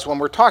 because when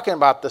we're talking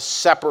about the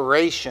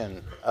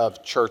separation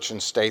of church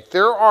and state,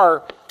 there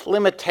are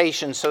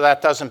limitations so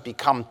that doesn't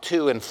become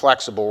too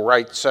inflexible,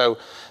 right? So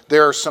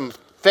there are some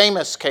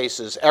famous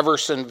cases,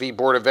 Everson v.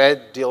 Board of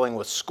Ed, dealing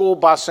with school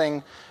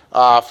busing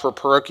for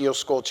parochial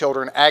school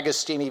children,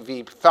 Agostini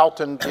v.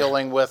 Felton,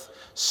 dealing with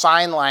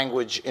sign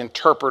language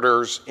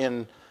interpreters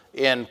in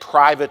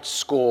private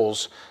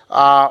schools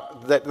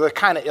that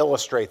kind of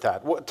illustrate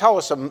that. Tell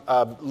us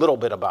a little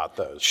bit about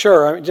those.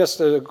 Sure. I mean,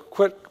 just a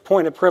quick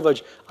point of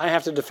privilege. I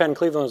have to defend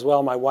Cleveland as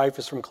well. My wife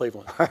is from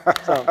Cleveland.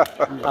 So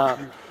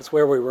it's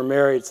where we were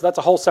married. So that's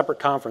a whole separate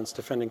conference,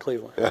 defending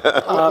Cleveland.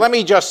 Let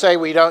me just say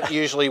we don't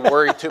usually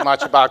worry too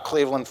much about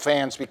Cleveland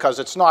fans because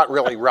it's not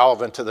really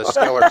relevant to the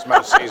Steelers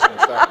most seasons.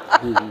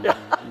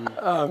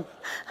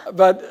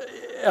 But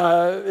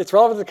it's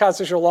relevant to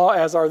constitutional law,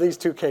 as are these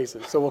two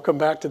cases. So we'll come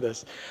back to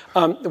this.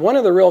 One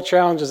of the real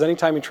challenges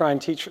anytime you try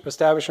and teach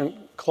Establishment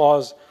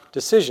Clause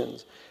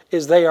decisions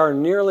is they are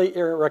nearly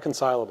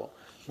irreconcilable.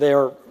 They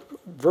are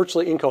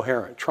virtually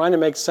incoherent. Trying to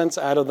make sense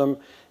out of them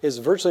is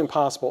virtually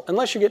impossible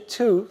unless you get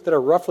two that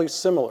are roughly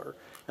similar.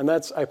 And I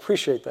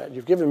appreciate that.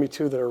 You've given me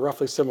two that are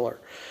roughly similar.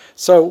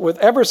 So with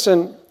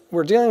Everson,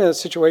 we're dealing with a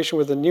situation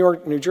with the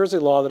New Jersey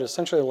law that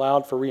essentially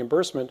allowed for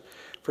reimbursement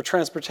for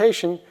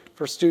transportation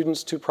for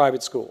students to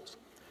private schools.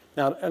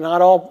 Now,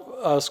 not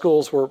all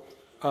schools were,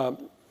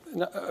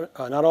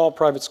 not all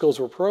private schools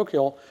were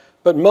parochial,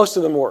 but most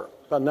of them were,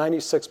 about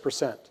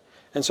 96%.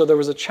 And so there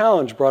was a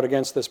challenge brought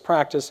against this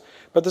practice,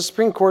 but the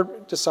Supreme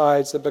Court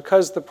decides that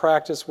because the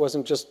practice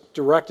wasn't just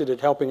directed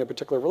at helping a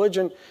particular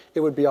religion,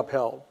 it would be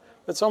upheld.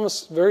 It's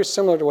almost very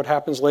similar to what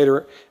happens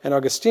later in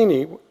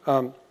Agostini,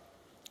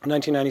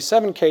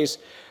 1997 case,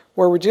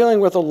 where we're dealing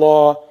with a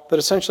law that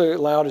essentially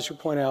allowed, as you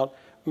point out,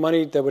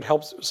 money that would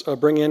help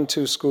bring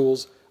into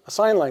schools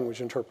sign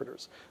language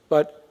interpreters.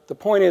 But the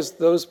point is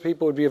those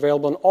people would be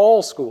available in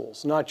all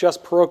schools, not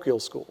just parochial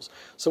schools.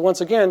 So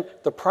once again,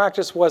 the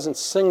practice wasn't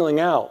singling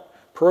out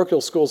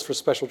parochial schools for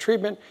special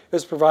treatment. It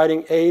was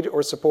providing aid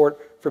or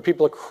support for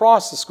people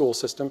across the school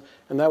system,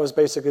 and that was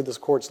basically this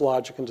court's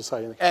logic in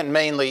deciding the case. And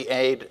mainly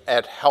aid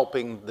at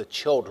helping the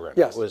children.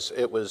 Yes.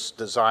 It was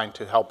designed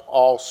to help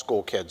all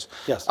school kids.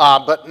 Yes.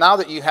 But now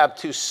that you have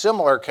two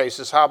similar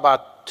cases, how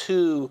about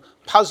two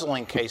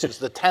puzzling cases,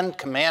 the Ten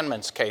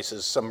Commandments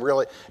cases,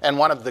 and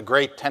one of the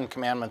great Ten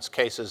Commandments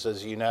cases,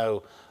 as you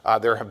know,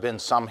 there have been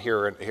some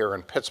here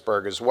in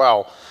Pittsburgh as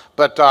well.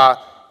 But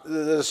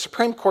the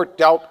Supreme Court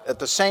dealt at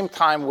the same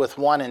time with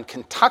one in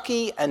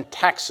Kentucky and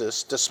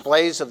Texas,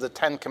 displays of the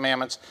Ten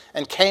Commandments,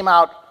 and came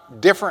out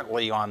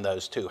differently on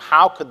those two.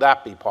 How could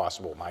that be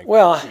possible, Mike?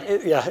 Well,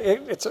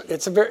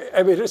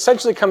 it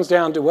essentially comes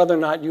down to whether or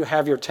not you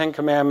have your Ten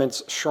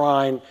Commandments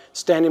shrine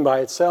standing by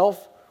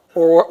itself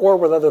or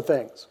with other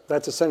things.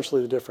 That's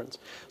essentially the difference.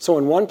 So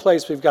in one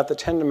place, we've got the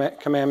Ten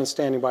Commandments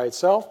standing by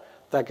itself.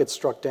 That gets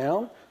struck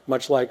down,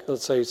 much like,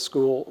 let's say,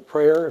 school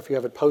prayer, if you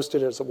have it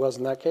posted as it was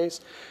in that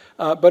case.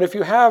 But if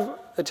you have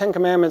the Ten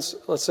Commandments,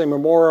 let's say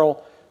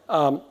memorial,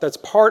 that's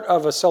part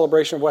of a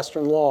celebration of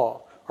Western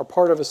law, or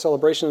part of a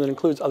celebration that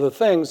includes other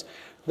things,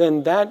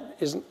 then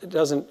that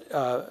doesn't,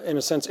 in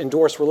a sense,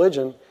 endorse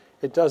religion.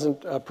 It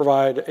doesn't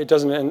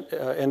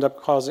end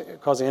up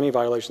causing any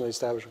violation of the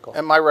Establishment Clause.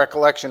 And my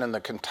recollection in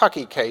the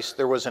Kentucky case,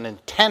 there was an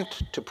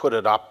intent to put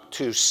it up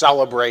to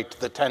celebrate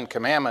the Ten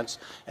Commandments.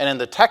 And in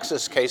the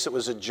Texas case, it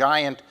was a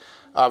giant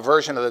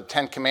version of the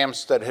Ten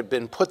Commandments that had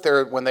been put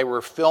there when they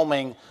were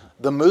filming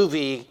the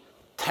movie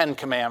Ten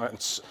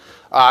Commandments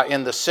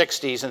in the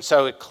 60s, and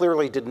so it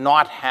clearly did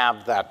not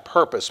have that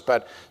purpose.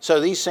 But so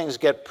these things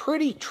get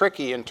pretty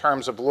tricky in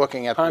terms of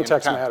looking at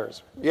context the intent.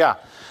 matters. Yeah.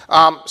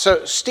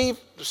 So Steve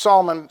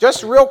Solomon,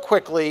 just real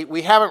quickly,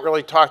 we haven't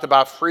really talked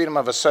about freedom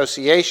of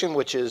association,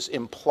 which is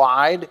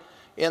implied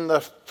in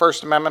the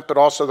First Amendment, but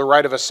also the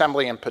right of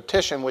assembly and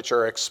petition, which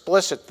are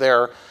explicit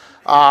there.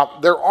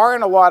 There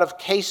aren't a lot of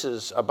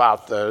cases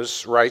about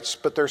those rights,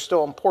 but they're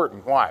still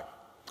important. Why?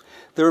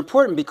 They're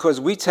important because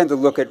we tend to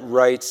look at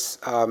rights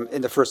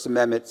in the First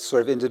Amendment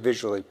sort of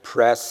individually,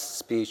 press,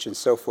 speech, and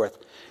so forth.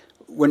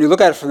 When you look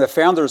at it from the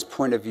founders'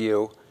 point of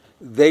view,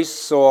 they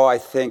saw, I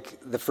think,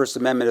 the First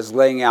Amendment as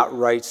laying out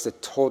rights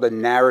that told a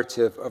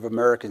narrative of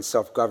American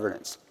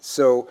self-governance.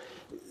 So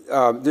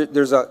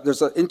there's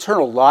an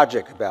internal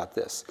logic about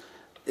this.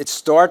 It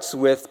starts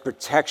with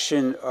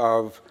protection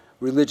of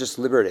religious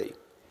liberty.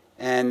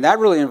 And that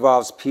really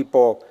involves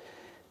people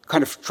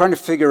kind of trying to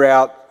figure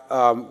out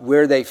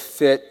where they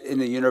fit in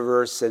the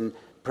universe and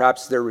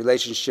perhaps their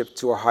relationship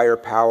to a higher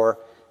power,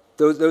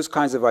 those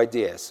kinds of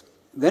ideas.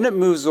 Then it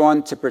moves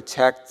on to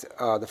protect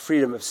the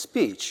freedom of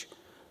speech,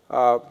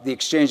 the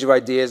exchange of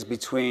ideas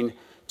between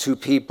two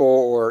people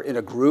or in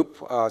a group,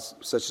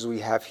 such as we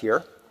have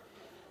here.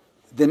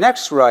 The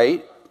next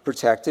right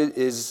protected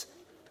is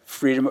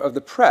freedom of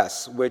the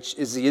press, which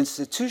is the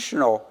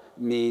institutional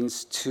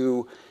means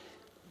to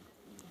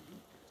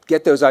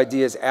get those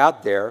ideas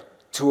out there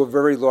to a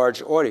very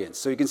large audience.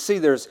 So you can see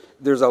there's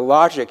a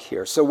logic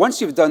here. So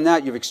once you've done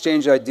that, you've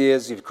exchanged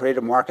ideas, you've created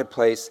a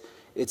marketplace,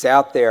 it's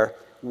out there.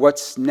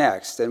 What's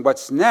next? And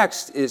what's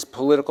next is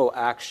political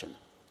action.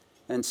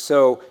 And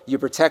so you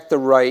protect the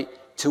right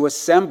to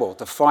assemble,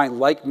 to find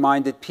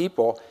like-minded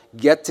people,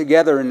 get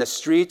together in the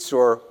streets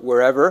or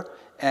wherever,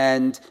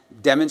 and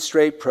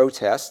demonstrate,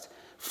 protest.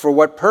 For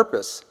what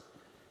purpose?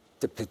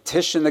 To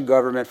petition the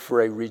government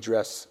for a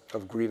redress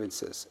of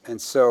grievances. And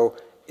so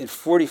in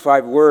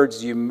 45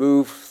 words, you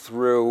move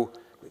through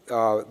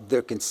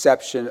the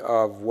conception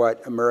of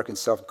what American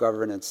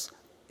self-governance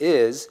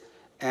is.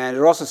 And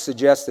it also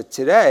suggests that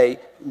today,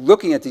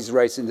 looking at these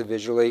rights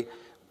individually,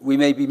 we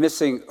may be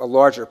missing a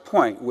larger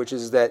point, which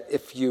is that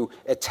if you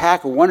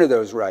attack one of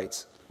those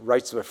rights,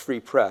 rights of a free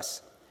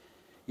press,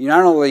 you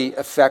not only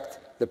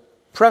affect the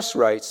press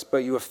rights,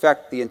 but you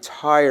affect the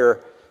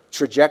entire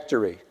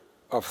trajectory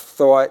of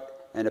thought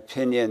and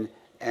opinion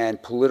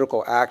and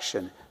political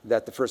action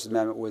that the First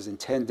Amendment was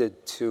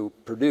intended to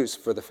produce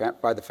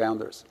by the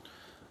founders.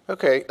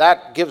 Okay,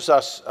 that gives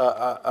us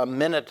a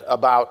minute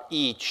about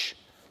each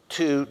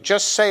to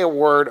just say a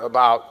word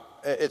about,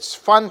 it's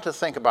fun to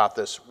think about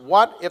this.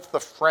 What if the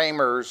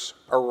framers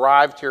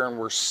arrived here and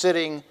were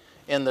sitting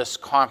in this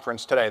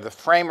conference today, the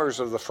framers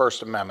of the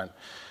First Amendment?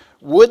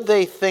 Would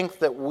they think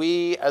that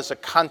we as a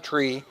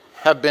country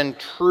have been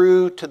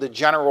true to the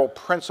general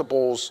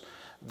principles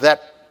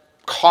that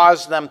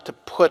caused them to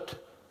put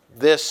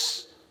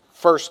this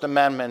First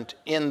Amendment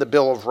in the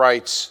Bill of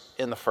Rights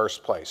in the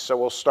first place? So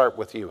we'll start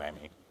with you,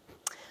 Amy.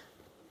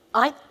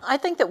 I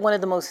think that one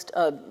of the most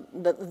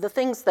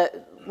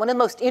one of the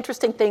most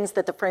interesting things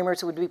that the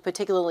framers would be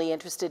particularly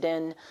interested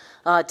in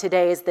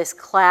today is this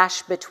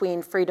clash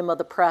between freedom of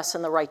the press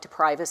and the right to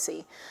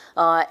privacy,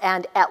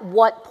 and at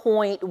what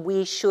point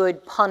we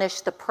should punish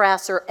the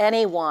press or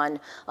anyone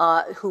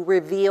who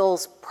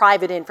reveals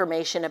private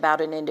information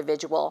about an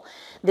individual.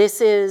 This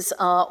is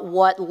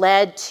what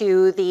led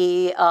to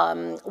the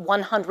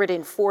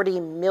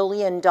 $140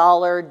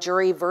 million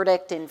jury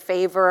verdict in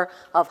favor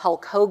of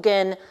Hulk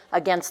Hogan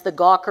against the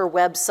Gawker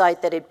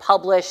website that had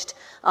published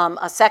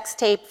a sex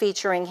tape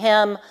featuring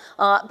him,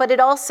 but it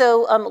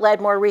also led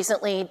more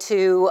recently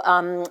to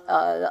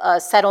a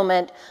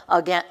settlement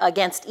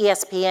against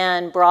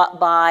ESPN brought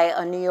by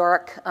a New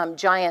York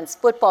Giants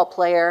football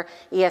player.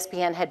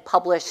 ESPN had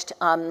published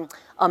a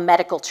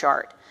medical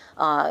chart.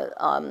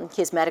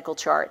 His medical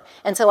chart.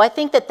 And so I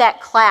think that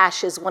that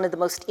clash is one of the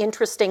most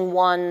interesting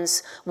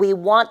ones. We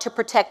want to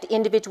protect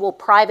individual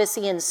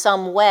privacy in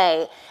some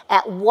way.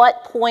 At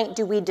what point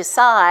do we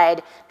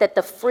decide that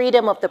the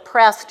freedom of the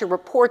press to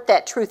report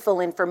that truthful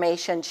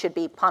information should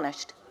be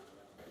punished?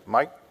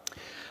 Mike?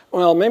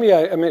 Well, maybe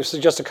I may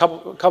suggest a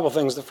couple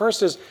things. The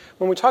first is,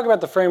 when we talk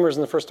about the framers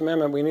in the First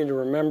Amendment, we need to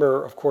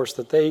remember, of course,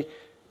 that they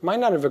might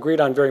not have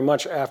agreed on very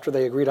much after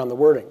they agreed on the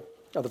wording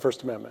of the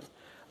First Amendment.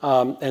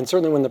 And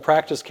certainly when the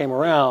practice came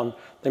around,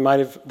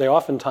 they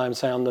oftentimes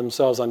found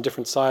themselves on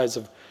different sides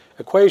of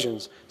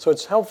equations. So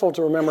it's helpful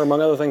to remember, among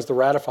other things, the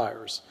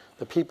ratifiers,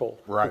 the people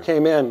who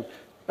came in,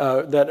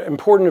 that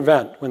important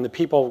event when the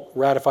people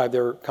ratified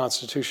their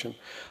Constitution.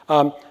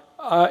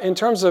 In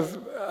terms of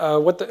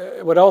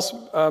what else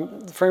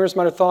the framers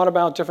might have thought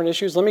about different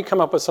issues, let me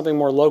come up with something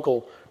more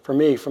local for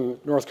me from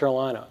North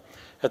Carolina.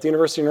 At the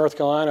University of North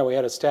Carolina, we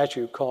had a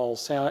statue called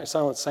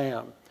Silent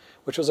Sam,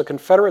 which was a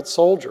Confederate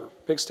soldier,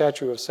 big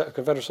statue of a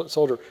Confederate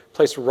soldier,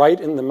 placed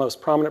right in the most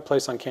prominent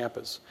place on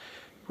campus.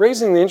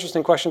 Raising the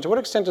interesting question, to what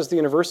extent does the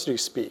university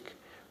speak?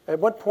 At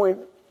what point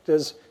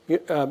does,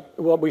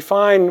 what we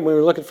find when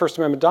we look at First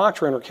Amendment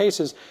doctrine or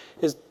cases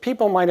is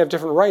people might have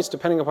different rights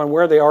depending upon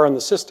where they are in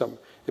the system.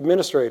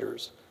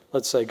 Administrators,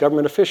 let's say,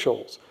 government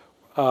officials,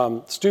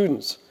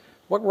 students.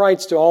 What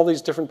rights do all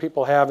these different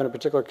people have in a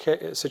particular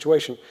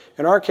situation?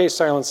 In our case,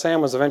 Silent Sam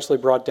was eventually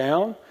brought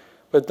down.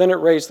 But then it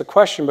raised the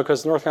question,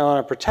 because North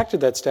Carolina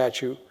protected that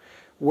statute,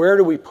 where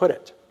do we put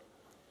it?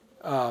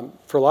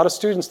 For a lot of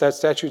students, that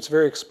statute's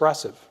very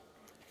expressive,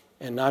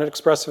 and not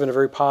expressive in a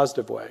very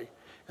positive way.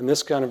 And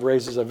this kind of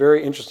raises a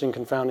very interesting,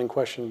 confounding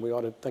question we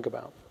ought to think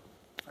about.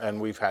 And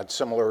we've had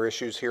similar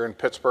issues here in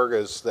Pittsburgh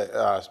as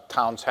the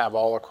towns have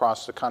all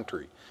across the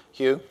country.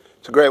 Hugh?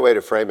 It's a great way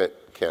to frame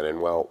it, Ken,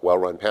 and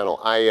well-run panel.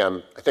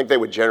 I think they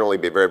would generally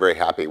be very, very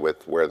happy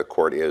with where the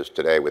court is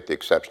today, with the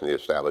exception of the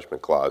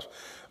Establishment Clause.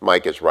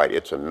 Mike is right,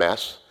 it's a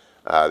mess.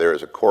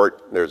 There's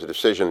a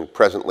decision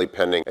presently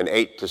pending, an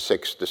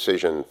 8-6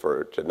 decision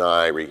to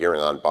deny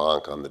rehearing en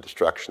banc on the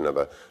destruction of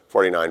a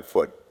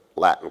 49-foot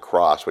Latin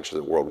cross, which is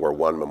a World War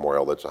I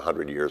memorial that's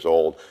 100 years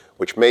old,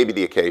 which may be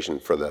the occasion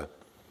for the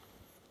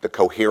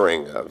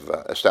cohering of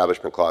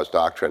Establishment Clause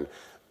doctrine.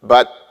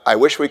 But I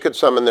wish we could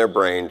summon their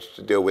brains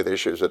to deal with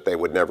issues that they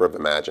would never have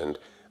imagined.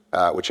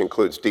 which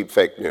includes deep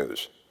fake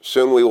news.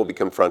 Soon we will be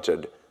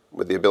confronted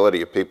with the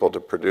ability of people to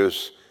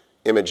produce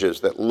images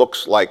that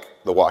looks like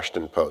the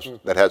Washington Post,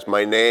 that has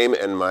my name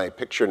and my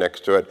picture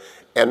next to it,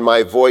 and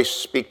my voice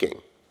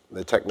speaking.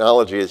 The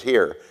technology is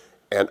here,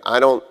 and I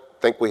don't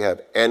think we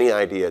have any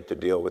idea to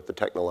deal with the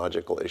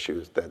technological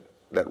issues that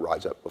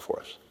rise up before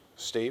us.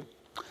 Steve?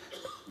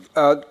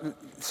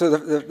 So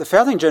the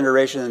founding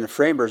generation and the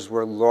framers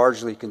were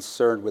largely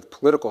concerned with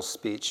political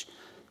speech.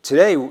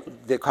 Today,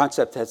 the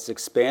concept has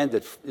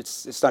expanded.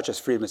 It's not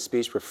just freedom of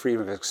speech, but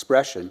freedom of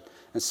expression.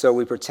 And so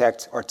we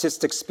protect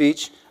artistic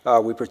speech.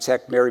 We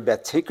protect Mary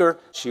Beth Tinker.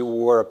 She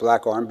wore a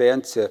black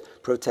armband to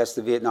protest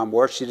the Vietnam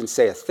War. She didn't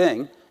say a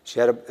thing. She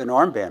had an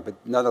armband, but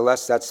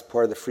nonetheless, that's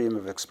part of the freedom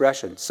of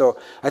expression. So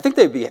I think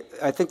they'd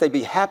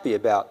be happy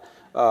about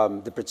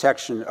the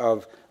protection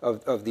of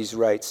these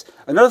rights.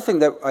 Another thing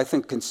that I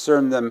think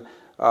concerned them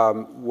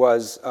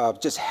was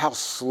just how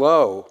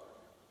slow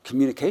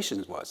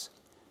communications was.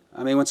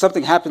 I mean, when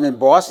something happened in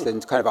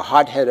Boston, kind of a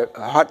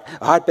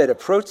hotbed of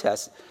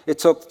protest, it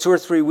took 2 or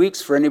 3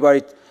 weeks for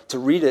anybody to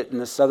read it in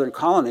the southern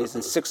colonies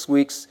and 6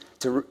 weeks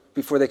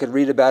before they could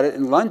read about it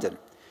in London.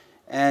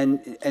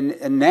 And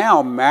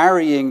now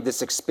marrying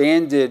this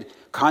expanded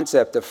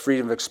concept of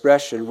freedom of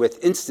expression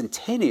with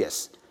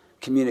instantaneous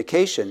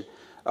communication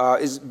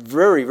is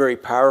very, very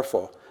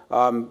powerful.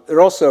 It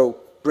also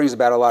brings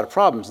about a lot of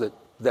problems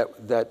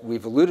that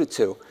we've alluded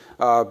to.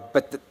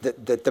 But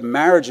the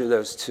marriage of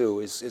those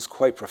two is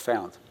quite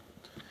profound.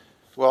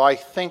 Well, I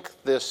think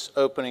this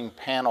opening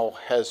panel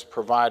has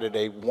provided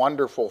a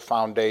wonderful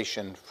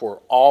foundation for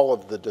all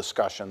of the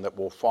discussion that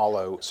will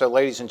follow. So,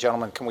 ladies and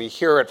gentlemen, can we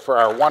hear it for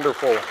our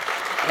wonderful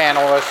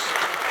panelists?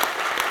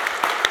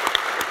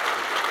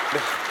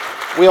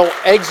 We'll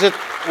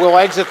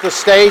exit the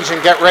stage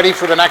and get ready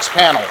for the next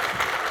panel.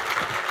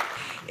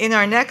 In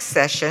our next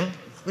session,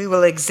 we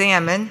will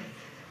examine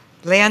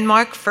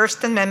landmark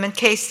First Amendment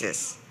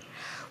cases.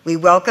 We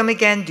welcome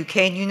again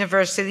Duquesne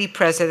University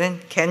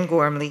President Ken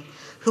Gormley,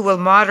 who will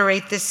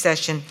moderate this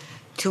session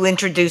to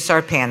introduce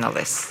our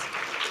panelists.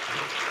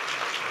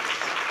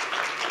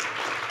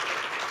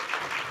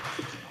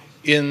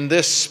 In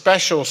this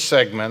special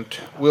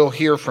segment, we'll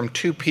hear from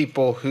two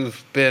people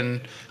who've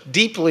been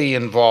deeply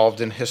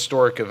involved in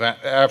historic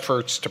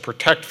efforts to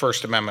protect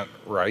First Amendment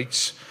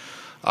rights.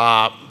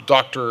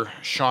 Dr.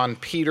 Sean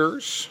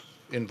Peters,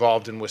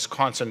 involved in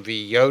Wisconsin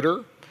v.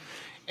 Yoder,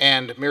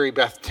 and Mary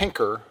Beth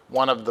Tinker,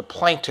 one of the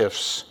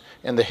plaintiffs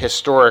in the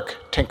historic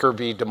Tinker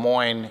v. Des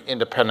Moines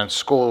Independent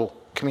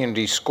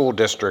Community School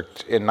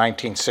District in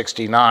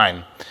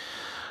 1969.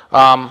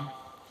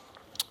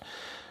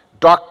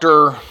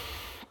 Dr.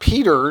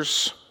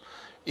 Peters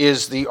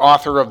is the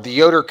author of the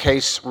Yoder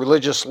case,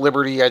 Religious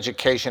Liberty,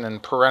 Education,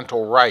 and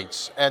Parental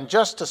Rights. And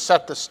just to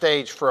set the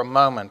stage for a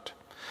moment,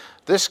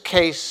 this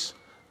case,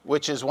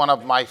 which is one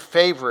of my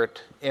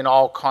favorite in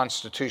all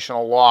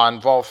constitutional law,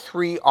 involved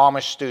 3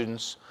 Amish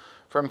students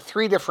from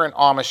 3 different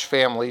Amish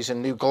families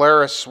in New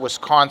Glarus,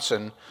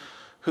 Wisconsin,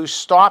 who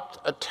stopped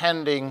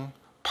attending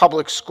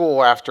public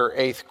school after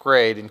 8th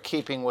grade in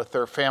keeping with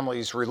their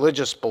family's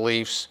religious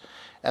beliefs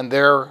and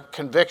their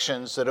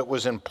convictions that it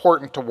was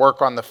important to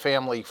work on the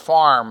family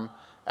farm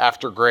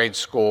after grade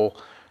school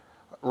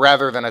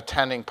rather than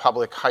attending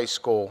public high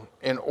school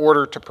in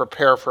order to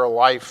prepare for a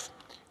life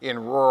in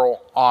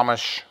rural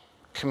Amish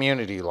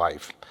community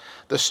life.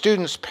 The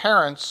students'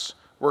 parents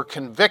were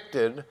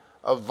convicted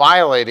of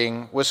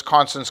violating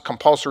Wisconsin's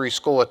compulsory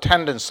school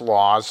attendance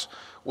laws,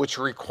 which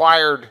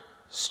required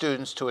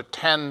students to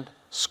attend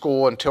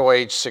school until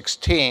age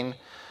 16.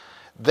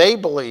 They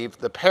believed,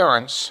 the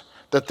parents,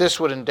 that this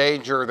would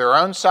endanger their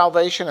own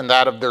salvation and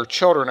that of their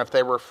children if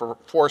they were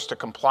forced to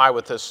comply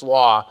with this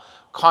law,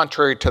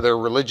 contrary to their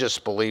religious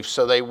beliefs.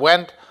 So they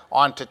went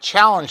on to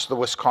challenge the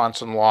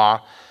Wisconsin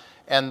law,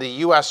 and the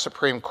U.S.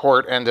 Supreme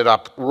Court ended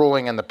up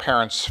ruling in the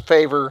parents'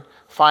 favor,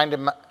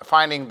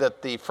 finding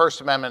that the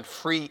First Amendment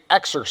free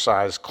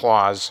exercise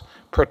clause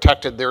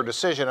protected their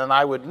decision. And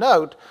I would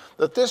note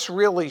that this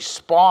really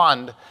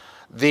spawned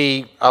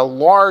a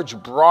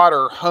large,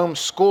 broader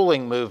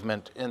homeschooling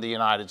movement in the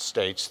United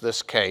States,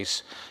 this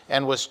case,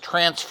 and was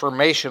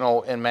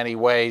transformational in many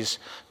ways.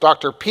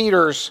 Dr.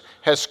 Peters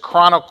has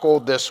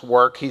chronicled this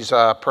work. He's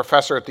a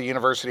professor at the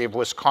University of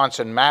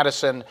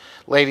Wisconsin-Madison.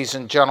 Ladies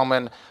and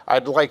gentlemen,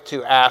 I'd like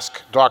to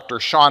ask Dr.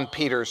 Sean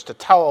Peters to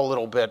tell a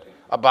little bit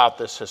about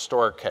this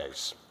historic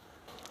case.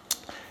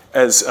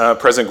 As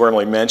President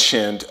Gormley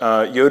mentioned,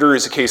 Yoder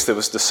is a case that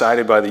was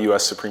decided by the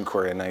U.S. Supreme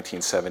Court in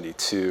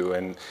 1972,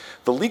 and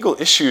the legal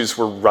issues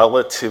were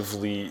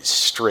relatively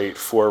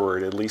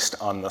straightforward, at least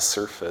on the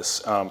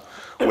surface.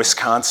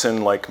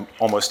 Wisconsin, like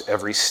almost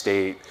every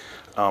state,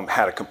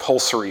 had a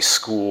compulsory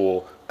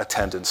school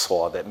attendance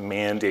law that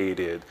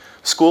mandated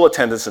school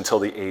attendance until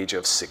the age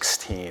of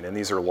 16, and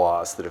these are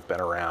laws that have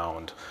been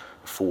around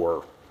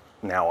for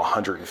now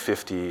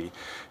 150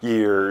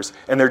 years,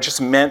 and they're just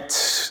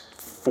meant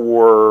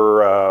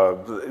for,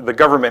 the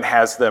government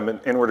has them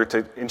in order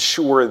to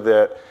ensure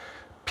that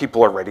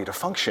people are ready to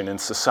function in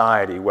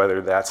society,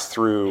 whether that's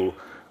through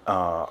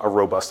a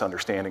robust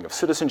understanding of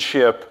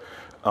citizenship,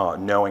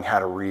 knowing how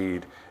to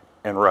read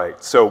and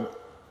write. So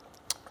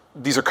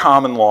these are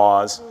common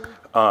laws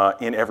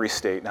in every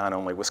state, not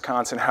only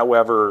Wisconsin.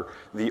 However,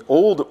 the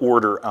Old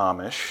Order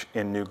Amish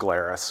in New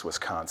Glarus,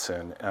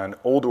 Wisconsin, and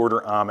Old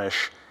Order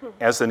Amish,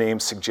 as the name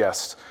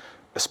suggests,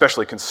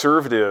 especially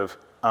conservative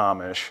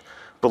Amish,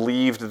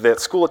 believed that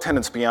school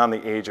attendance beyond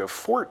the age of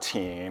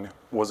 14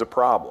 was a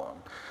problem.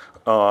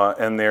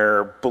 And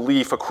their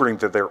belief, according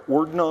to their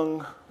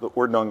Ordnung, the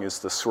Ordnung is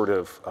the sort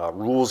of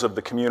rules of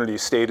the community,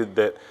 stated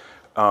that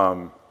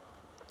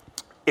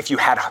if you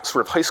had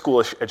sort of high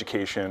school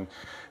education,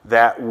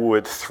 that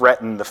would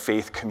threaten the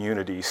faith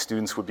community.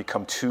 Students would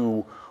become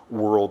too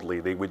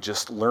worldly. They would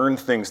just learn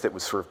things that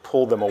would sort of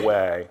pull them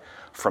away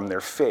from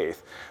their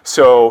faith.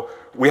 So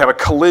we have a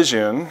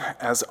collision,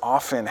 as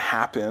often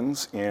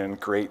happens in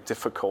great,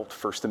 difficult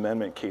First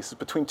Amendment cases,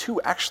 between two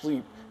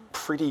actually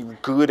pretty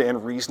good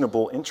and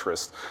reasonable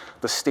interests.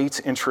 The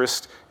state's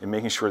interest in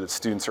making sure that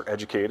students are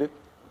educated,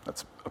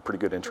 that's a pretty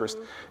good interest,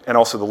 and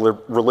also the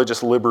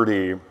religious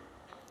liberty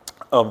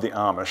of the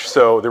Amish.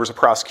 So there was a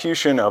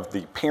prosecution of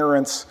the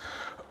parents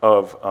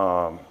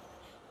of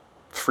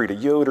Frida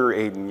Yoder,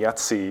 Aidan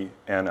Yetzi,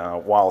 and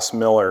Wallace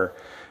Miller.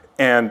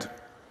 And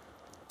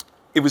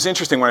it was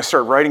interesting when I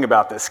started writing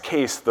about this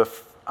case,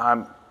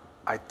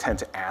 I tend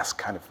to ask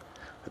kind of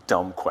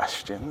dumb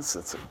questions.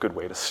 It's a good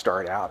way to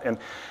start out. And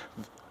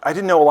I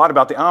didn't know a lot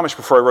about the Amish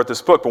before I wrote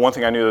this book, but one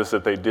thing I knew is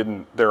that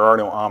there are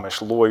no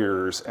Amish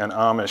lawyers, and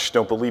Amish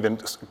don't believe in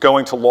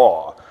going to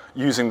law,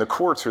 using the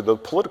courts or the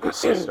political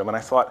system. And I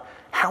thought,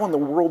 how in the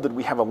world did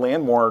we have a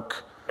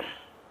landmark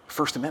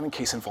First Amendment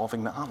case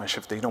involving the Amish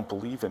if they don't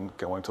believe in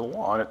going to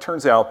law? And it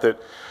turns out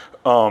that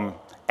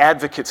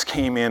advocates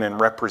came in and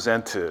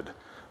represented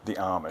the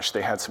Amish.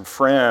 They had some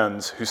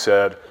friends who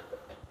said,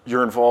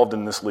 you're involved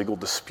in this legal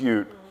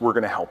dispute, we're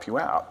going to help you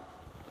out.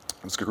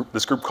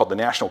 This group called the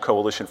National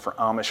Coalition for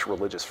Amish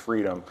Religious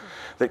Freedom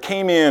that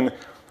came in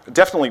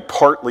definitely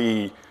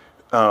partly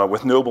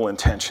with noble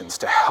intentions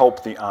to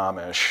help the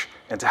Amish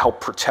and to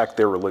help protect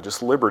their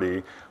religious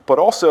liberty, but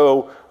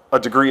also a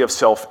degree of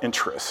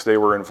self-interest. They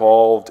were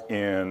involved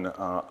in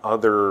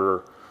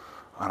other,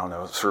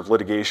 sort of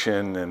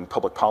litigation and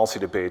public policy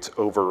debates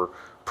over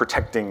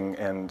protecting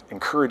and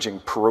encouraging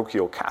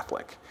parochial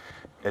Catholic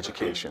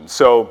education.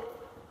 So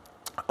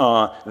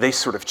they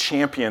sort of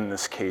championed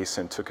this case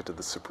and took it to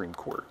the Supreme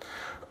Court.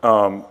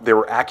 There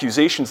were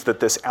accusations that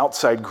this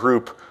outside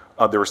group,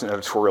 there was an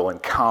editorial in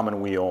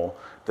Commonweal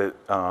that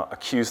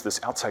accused this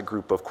outside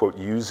group of, quote,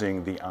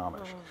 using the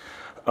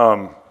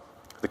Amish.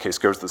 The case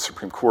goes to the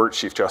Supreme Court.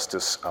 Chief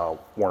Justice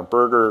Warren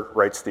Burger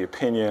writes the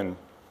opinion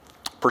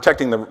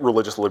protecting the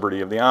religious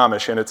liberty of the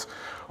Amish, and it's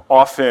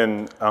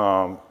often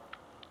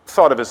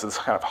thought of as this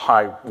kind of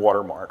high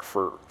watermark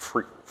for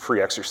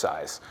free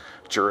exercise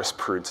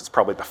jurisprudence. It's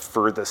probably the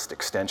furthest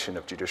extension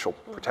of judicial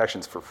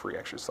protections for free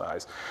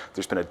exercise.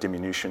 There's been a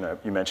diminution,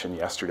 you mentioned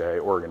yesterday,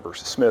 Oregon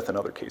versus Smith and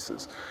other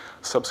cases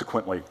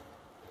subsequently.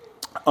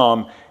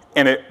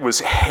 And it was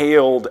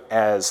hailed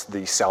as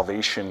the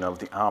salvation of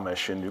the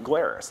Amish in New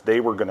Glarus.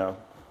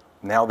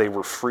 Now they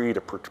were free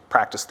to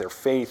practice their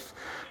faith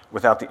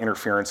without the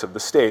interference of the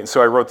state. And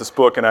so I wrote this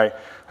book, and I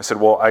said,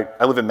 well,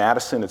 I live in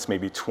Madison. It's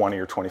maybe 20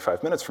 or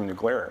 25 minutes from New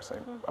Glarus.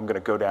 I'm going to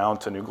go down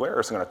to New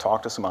Glarus. I'm going to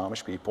talk to some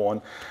Amish people,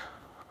 and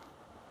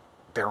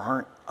there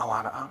aren't a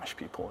lot of Amish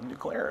people in New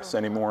Glarus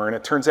anymore. And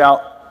it turns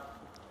out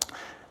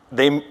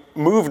they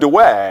moved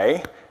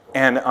away,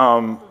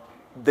 and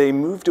they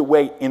moved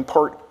away in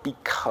part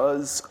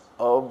because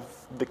of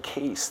the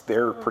case,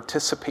 their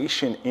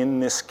participation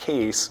in this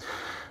case,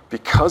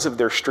 because of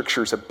their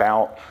strictures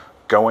about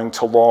going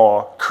to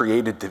law,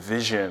 created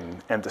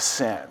division and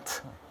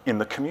dissent in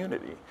the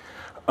community.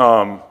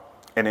 And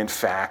in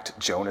fact,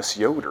 Jonas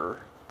Yoder,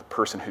 the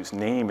person whose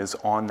name is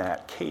on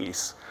that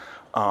case,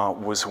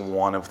 was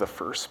one of the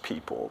first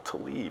people to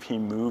leave. He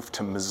moved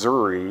to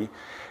Missouri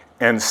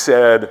and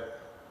said,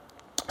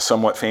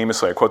 somewhat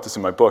famously, I quote this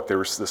in my book, there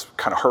was this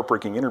kind of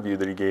heartbreaking interview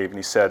that he gave, and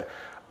he said,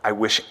 I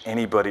wish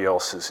anybody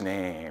else's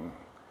name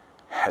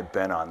had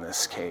been on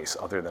this case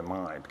other than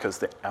mine, because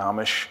the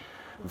Amish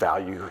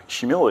value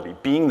humility.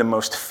 Being the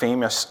most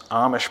famous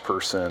Amish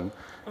person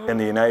in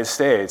the United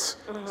States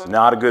is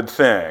not a good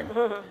thing.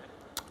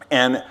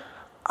 And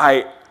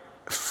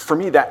for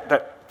me,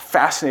 that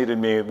fascinated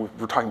me.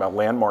 We're talking about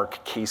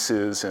landmark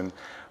cases, and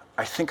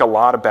I think a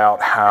lot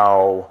about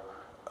how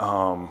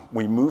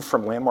we move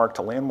from landmark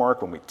to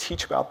landmark when we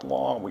teach about the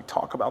law and we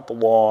talk about the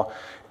law.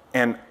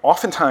 And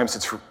oftentimes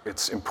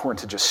it's important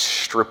to just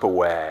strip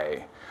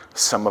away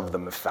some of the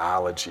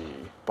mythology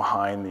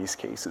behind these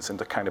cases and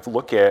to kind of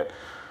look at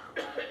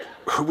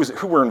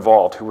who were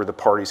involved, who were the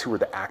parties, who were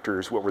the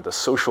actors, what were the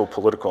social,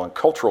 political, and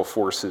cultural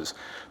forces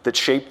that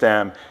shaped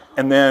them,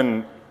 and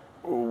then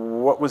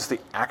what was the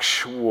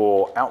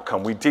actual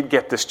outcome. We did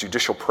get this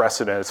judicial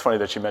precedent. It's funny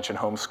that you mentioned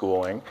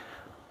homeschooling.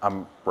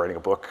 I'm writing a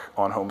book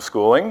on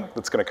homeschooling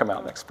that's going to come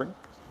out next spring.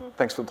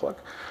 Thanks for the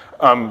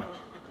plug.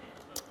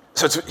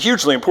 So it's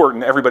hugely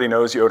important. Everybody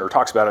knows Yoder,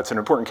 talks about it. It's an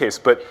important case,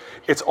 but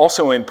it's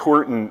also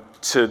important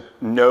to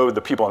know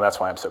the people, and that's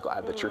why I'm so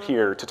glad that you're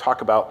here, to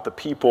talk about the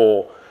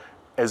people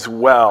as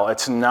well.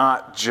 It's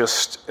not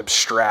just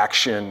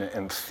abstraction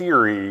and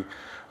theory.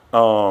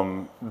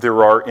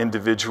 There are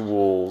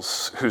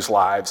individuals whose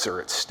lives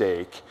are at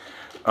stake.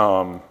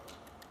 I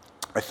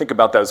think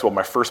about that as well.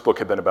 My first book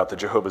had been about the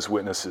Jehovah's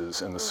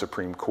Witnesses in the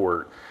Supreme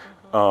Court.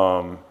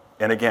 And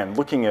again,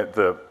 looking at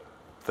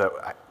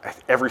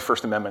every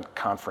First Amendment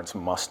conference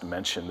must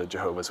mention the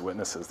Jehovah's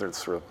Witnesses. They're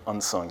sort of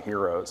unsung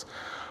heroes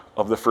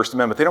of the First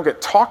Amendment. They don't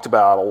get talked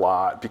about a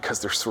lot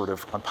because they're sort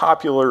of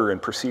unpopular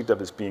and perceived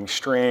of as being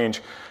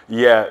strange,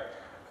 yet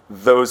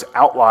those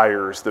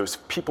outliers, those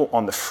people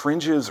on the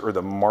fringes or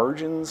the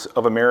margins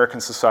of American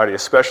society,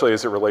 especially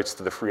as it relates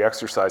to the Free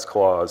Exercise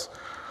Clause,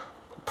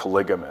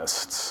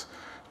 polygamists,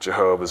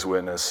 Jehovah's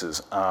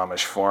Witnesses,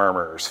 Amish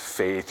farmers,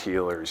 faith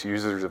healers,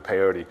 users of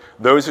peyote,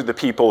 those are the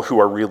people who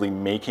are really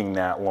making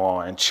that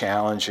law and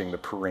challenging the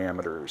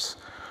parameters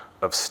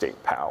of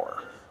state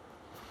power.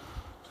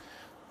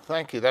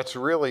 Thank you. That's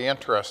really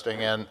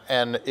interesting,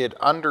 and it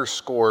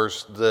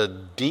underscores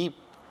the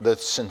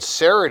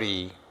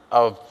sincerity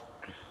of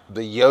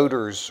the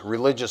Yoder's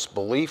religious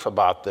belief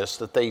about this,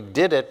 that they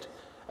did it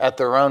at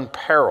their own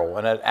peril,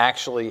 and it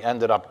actually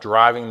ended up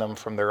driving them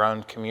from their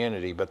own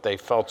community, but they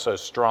felt so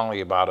strongly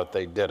about it,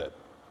 they did it.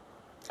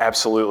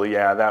 Absolutely,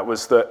 yeah. That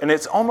was and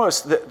it's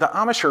almost, the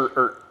Amish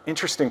are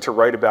interesting to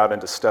write about and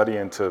to study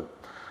and to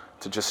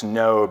just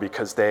know,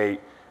 because they,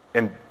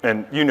 and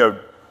you know,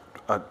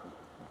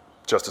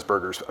 Justice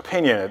Berger's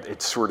opinion,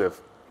 it sort of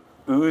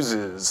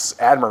oozes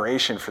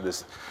admiration for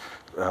this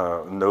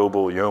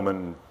noble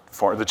yeoman,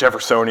 the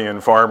Jeffersonian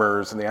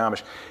farmers and the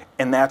Amish.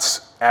 And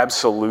that's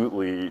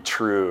absolutely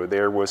true.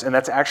 And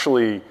that's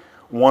actually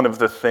one of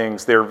the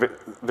things, their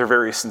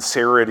very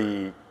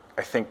sincerity,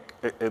 I think,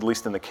 at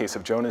least in the case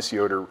of Jonas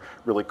Yoder,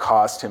 really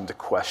caused him to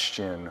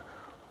question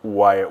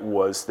why it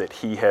was that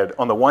he had,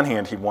 on the one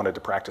hand, he wanted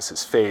to practice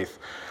his faith,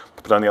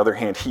 but on the other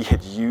hand, he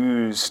had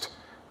used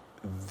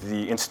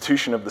the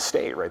institution of the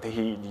state, right?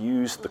 He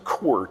used the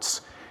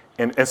courts,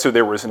 and so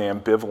there was an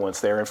ambivalence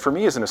there. And for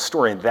me as an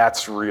historian,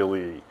 that's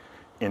really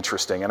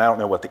interesting. And I don't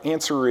know what the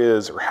answer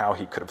is or how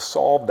he could have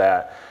solved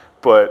that,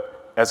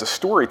 but as a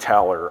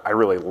storyteller, I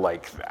really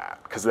like that,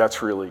 because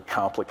that's really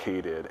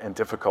complicated and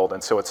difficult.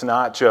 And so it's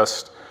not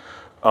just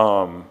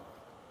a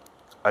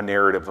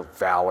narrative of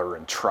valor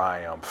and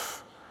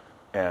triumph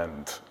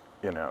and,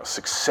 you know,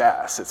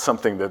 success. It's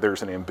something that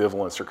there's an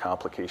ambivalence or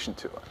complication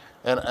to it.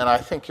 And I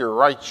think you're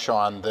right,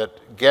 Sean,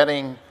 that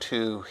getting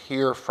to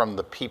hear from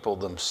the people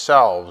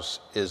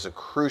themselves is a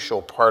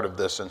crucial part of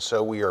this. And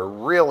so we are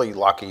really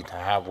lucky to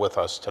have with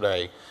us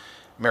today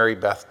Mary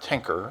Beth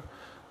Tinker,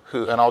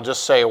 who, and I'll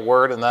just say a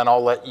word and then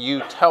I'll let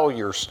you tell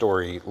your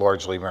story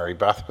largely, Mary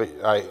Beth. But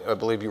I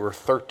believe you were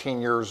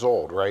 13 years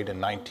old, right,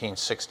 in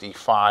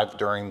 1965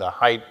 during the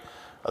height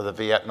of the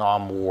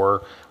Vietnam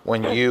War,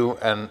 when you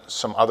and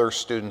some other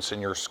students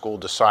in your school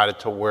decided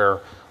to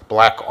wear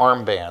black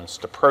armbands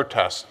to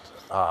protest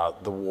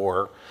the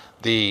war.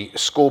 The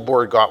school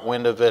board got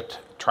wind of it,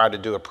 tried to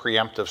do a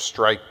preemptive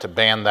strike to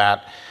ban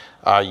that.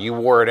 You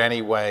wore it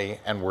anyway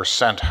and were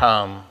sent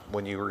home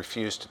when you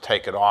refused to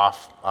take it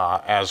off,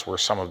 as were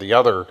some of the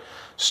other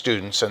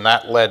students, and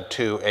that led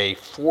to a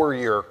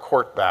 4-year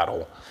court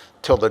battle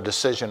till the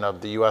decision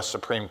of the U.S.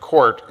 Supreme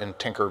Court in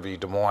Tinker v.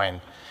 Des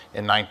Moines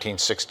in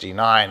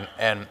 1969.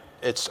 And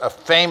it's a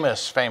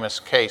famous, famous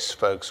case,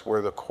 folks,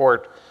 where the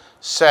court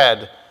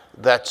said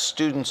that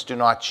students do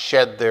not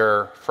shed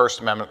their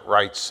First Amendment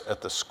rights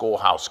at the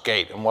schoolhouse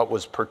gate. And what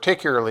was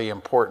particularly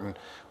important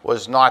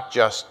was not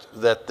just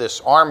that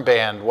this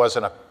armband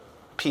wasn't a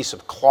piece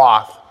of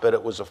cloth, but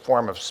it was a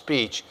form of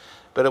speech,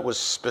 but it was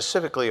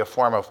specifically a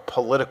form of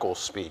political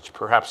speech,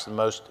 perhaps the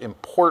most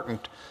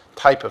important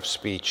type of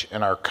speech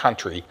in our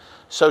country.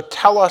 So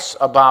tell us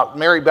about,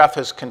 Mary Beth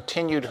has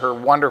continued her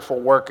wonderful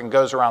work and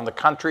goes around the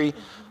country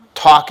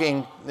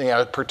talking, you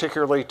know,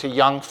 particularly to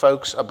young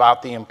folks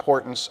about the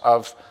importance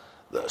of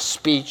the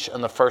speech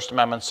and the First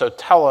Amendment. So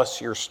tell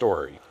us your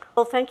story.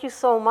 Well, thank you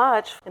so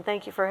much, and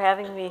thank you for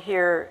having me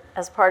here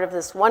as part of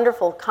this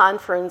wonderful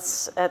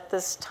conference at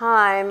this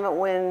time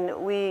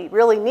when we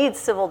really need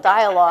civil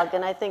dialogue,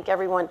 and I think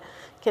everyone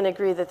can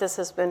agree that this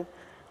has been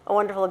a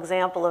wonderful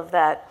example of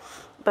that.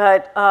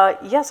 But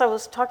yes, I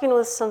was talking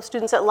with some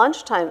students at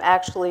lunchtime,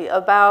 actually,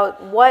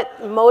 about what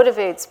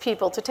motivates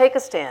people to take a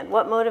stand,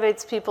 what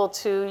motivates people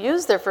to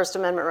use their First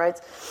Amendment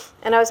rights.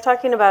 And I was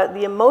talking about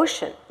the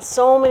emotion.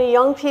 So many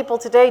young people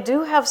today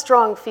do have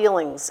strong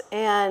feelings,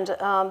 and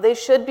they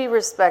should be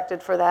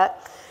respected for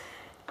that.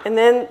 And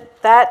then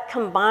that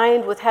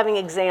combined with having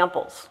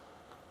examples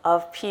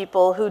of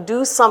people who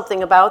do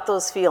something about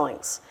those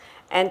feelings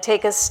and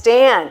take a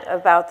stand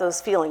about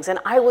those feelings. And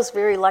I was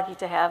very lucky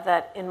to have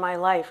that in my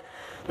life.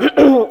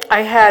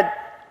 I had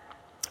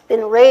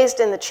been raised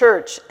in the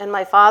church, and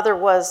my father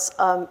was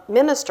a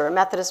minister, a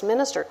Methodist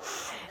minister.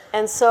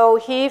 And so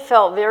he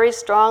felt very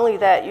strongly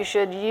that you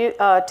should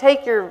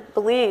take your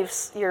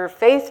beliefs, your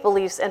faith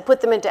beliefs, and put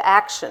them into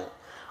action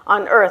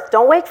on earth.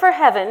 Don't wait for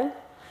heaven.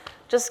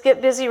 Just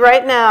get busy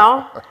right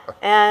now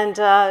and,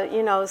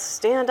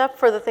 stand up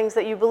for the things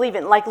that you believe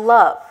in, like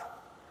love,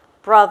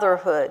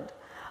 brotherhood,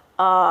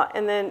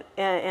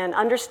 and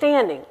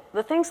understanding,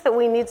 the things that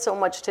we need so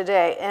much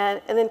today.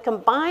 And then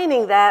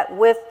combining that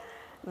with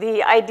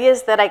the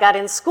ideas that I got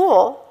in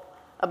school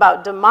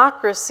about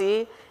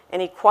democracy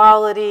and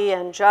equality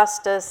and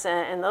justice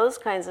and those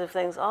kinds of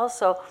things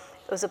also,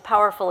 it was a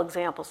powerful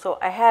example. So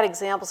I had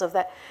examples of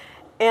that.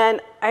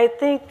 And I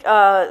think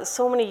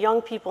so many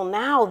young people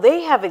now,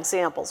 they have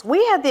examples.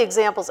 We had the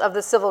examples of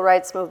the civil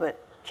rights movement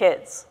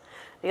kids.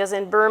 Because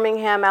in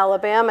Birmingham,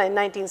 Alabama in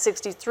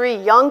 1963,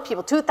 young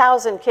people,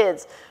 2,000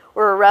 kids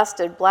were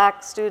arrested,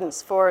 black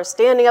students, for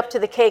standing up to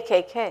the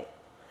KKK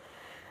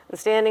and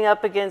standing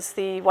up against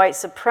the white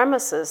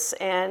supremacists.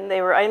 And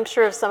they were, I'm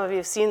sure some of you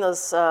have seen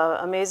those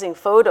amazing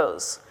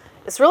photos.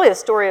 It's really a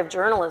story of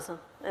journalism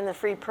and the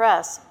free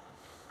press.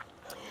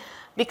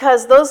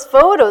 Because those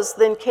photos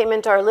then came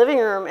into our living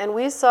room and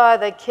we saw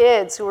the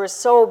kids who were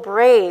so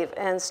brave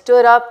and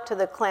stood up to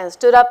the Klan,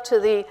 stood up to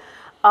the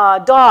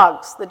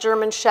dogs, the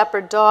German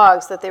Shepherd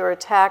dogs that they were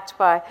attacked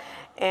by,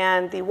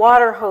 and the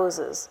water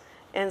hoses.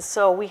 And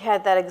so we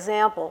had that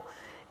example.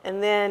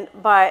 And then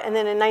in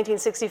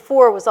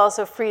 1964 was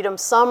also Freedom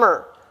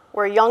Summer,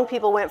 where young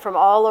people went from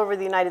all over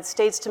the United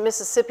States to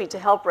Mississippi to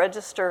help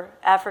register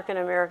African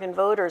American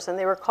voters. And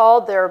they were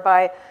called there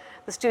by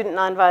the Student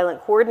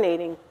Nonviolent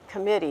Coordinating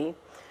Committee,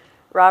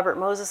 Robert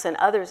Moses and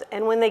others.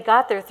 And when they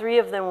got there, 3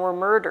 of them were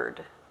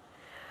murdered.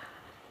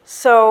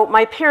 So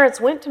my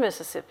parents went to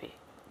Mississippi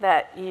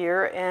that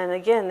year, and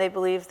again, they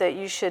believed that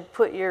you should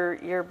put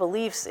your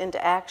beliefs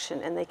into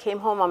action. And they came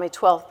home on my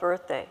 12th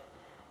birthday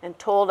and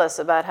told us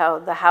about how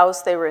the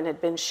house they were in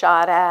had been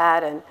shot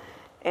at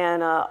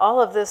and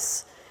all of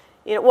this.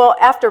 Well,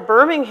 after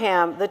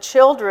Birmingham, the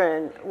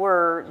children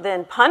were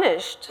then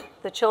punished,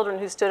 the children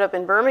who stood up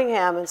in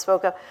Birmingham and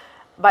spoke up,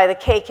 by the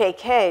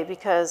KKK,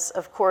 because,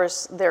 of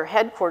course, their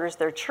headquarters,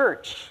 their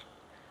church,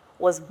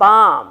 was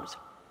bombed.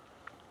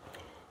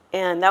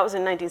 And that was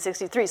in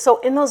 1963. So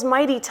in those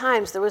mighty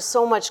times, there was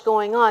so much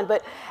going on.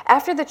 But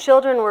after the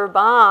children were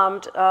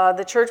bombed,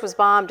 the church was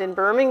bombed in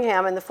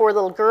Birmingham, and the 4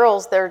 little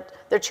girls, their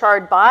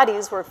charred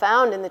bodies were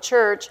found in the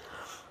church,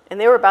 and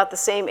they were about the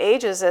same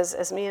ages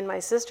as me and my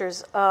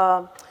sisters.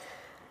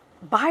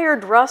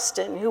 Bayard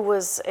Rustin, who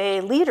was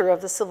a leader of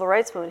the civil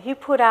rights movement, he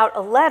put out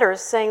a letter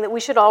saying that we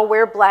should all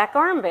wear black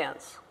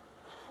armbands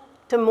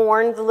to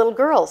mourn the little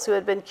girls who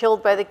had been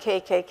killed by the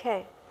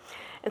KKK.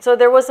 And so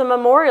there was a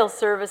memorial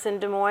service in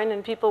Des Moines,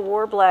 and people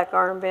wore black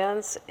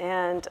armbands,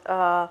 and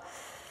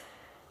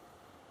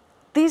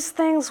these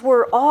things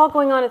were all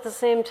going on at the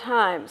same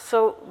time.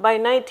 So by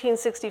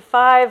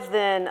 1965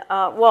 then,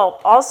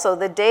 also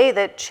the day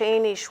that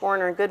Cheney,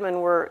 Schwerner, and Goodman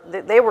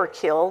were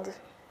killed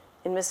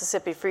in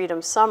Mississippi Freedom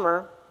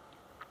Summer,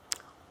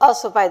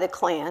 also by the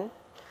Klan.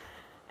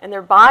 And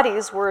their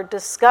bodies were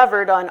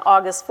discovered on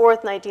August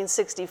 4th,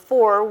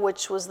 1964,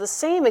 which was the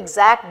same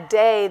exact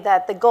day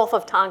that the Gulf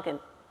of Tonkin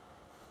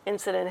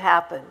incident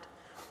happened,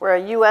 where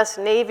a U.S.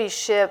 Navy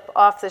ship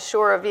off the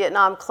shore of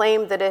Vietnam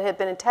claimed that it had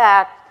been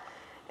attacked,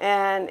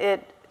 and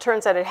it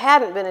turns out it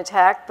hadn't been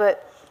attacked,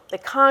 but the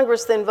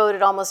Congress then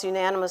voted almost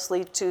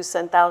unanimously to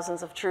send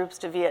thousands of troops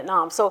to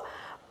Vietnam. So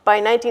by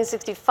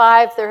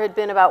 1965, there had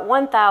been about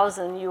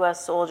 1,000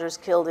 U.S. soldiers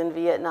killed in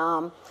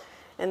Vietnam,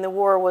 and the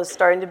war was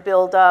starting to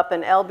build up,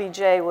 and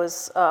LBJ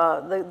was,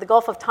 the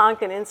Gulf of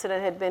Tonkin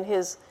incident had been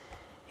his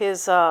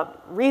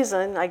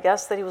reason, I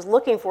guess, that he was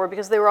looking for,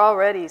 because they were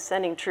already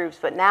sending troops,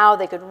 but now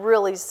they could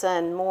really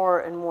send more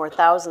and more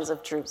thousands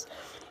of troops.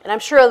 And I'm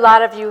sure a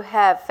lot of you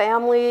have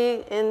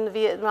family in the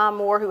Vietnam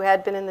War who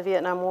had been in the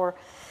Vietnam War,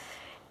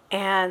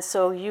 and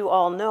so you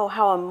all know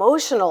how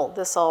emotional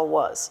this all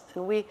was.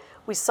 And we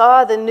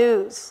saw the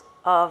news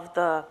of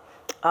the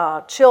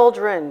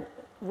children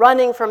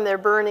running from their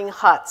burning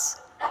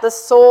huts, the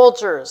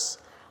soldiers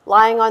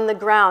lying on the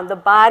ground, the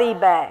body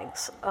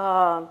bags,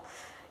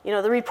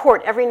 the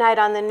report every night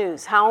on the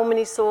news, how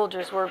many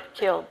soldiers were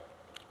killed.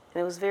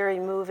 And it was very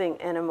moving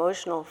and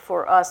emotional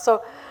for us.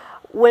 So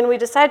when we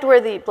decided to wear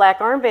the black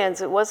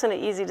armbands, it wasn't an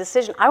easy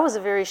decision. I was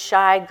a very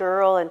shy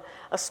girl, and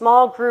a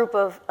small group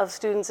of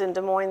students in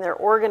Des Moines there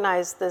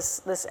organized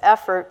this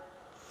effort.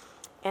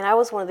 And I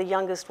was one of the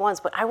youngest ones,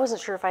 but I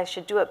wasn't sure if I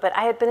should do it. But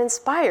I had been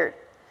inspired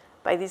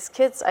by these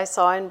kids I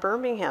saw in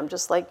Birmingham,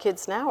 just like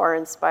kids now are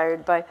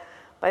inspired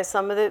by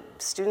some of the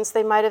students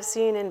they might have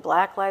seen in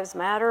Black Lives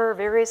Matter or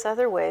various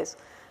other ways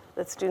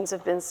that students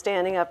have been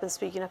standing up and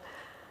speaking up.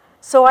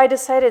 So I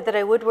decided that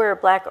I would wear a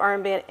black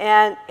armband,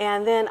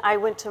 and then I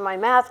went to my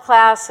math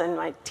class, and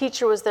my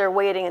teacher was there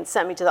waiting and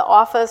sent me to the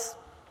office.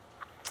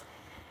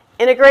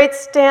 In a great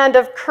stand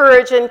of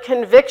courage and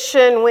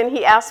conviction, when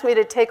he asked me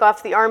to take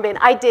off the armband,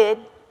 I did.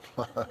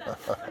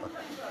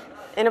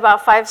 In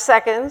about 5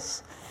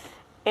 seconds.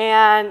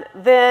 And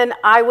then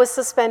I was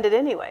suspended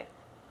anyway.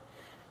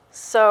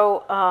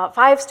 So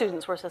 5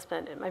 students were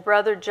suspended. My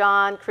brother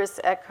John, Chris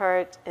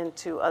Eckhart, and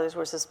 2 others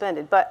were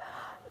suspended. But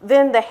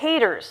then the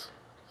haters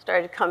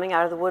started coming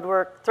out of the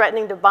woodwork,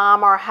 threatening to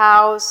bomb our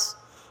house,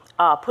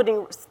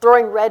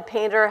 throwing red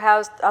paint at our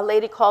house. A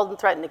lady called and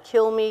threatened to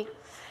kill me.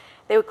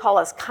 They would call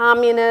us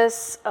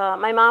communists.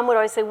 My mom would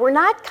always say, "We're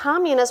not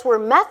communists, we're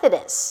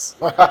Methodists."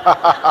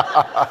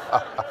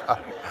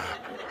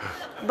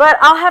 But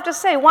I'll have to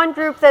say, one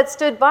group that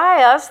stood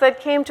by us, that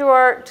came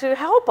to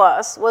help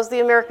us, was the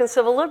American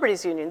Civil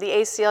Liberties Union, the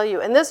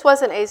ACLU. And this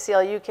was an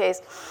ACLU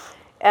case,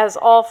 as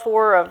all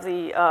four of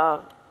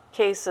the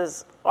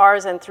cases,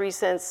 ours and 3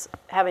 cents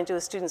having to do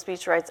with student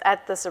speech rights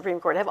at the Supreme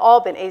Court, have all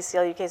been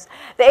ACLU cases.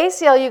 The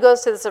ACLU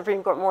goes to the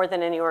Supreme Court more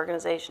than any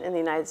organization in the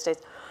United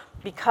States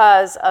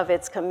because of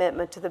its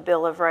commitment to the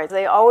Bill of Rights.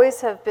 They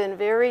always have been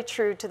very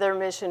true to their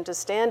mission to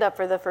stand up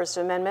for the First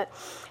Amendment.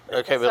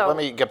 Okay, but let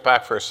me get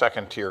back for a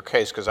second to your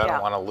case, because I Yeah.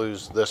 don't want to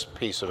lose this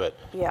piece of it.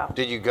 Yeah.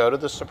 Did you go to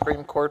the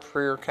Supreme Court for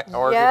your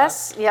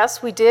argument?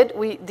 Yes, we did.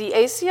 The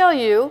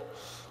ACLU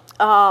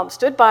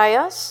stood by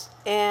us,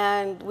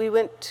 and we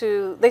went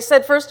to, they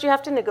said first you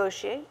have to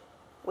negotiate,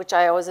 which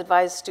I always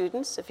advise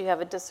students, if you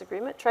have a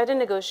disagreement, try to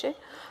negotiate.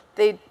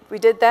 We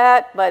did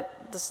that,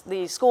 but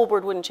the school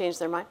board wouldn't change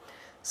their mind.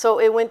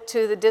 So it went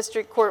to the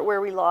district court where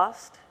we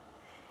lost,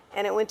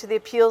 and it went to the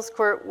appeals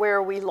court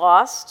where we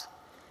lost.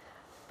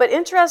 But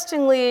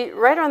interestingly,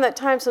 right around that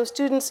time, some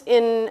students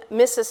in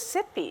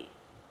Mississippi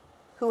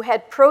who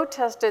had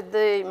protested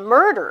the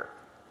murder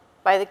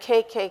by the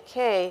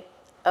KKK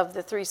of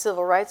the 3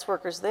 civil rights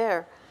workers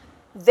there,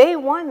 they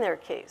won their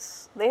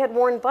case. They had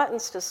worn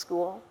buttons to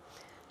school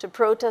to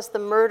protest the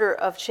murder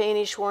of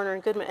Cheney, Schwerner,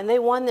 and Goodman, and they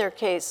won their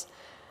case.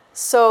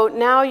 So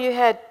now you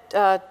had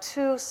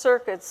 2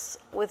 circuits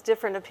with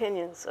different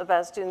opinions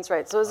about students'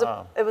 rights.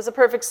 So it was a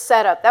perfect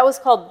setup. That was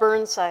called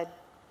Burnside.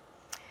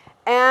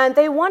 And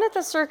they won at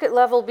the circuit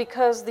level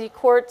because the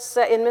courts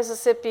in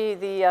Mississippi,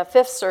 the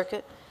 5th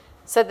Circuit,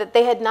 said that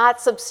they had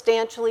not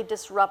substantially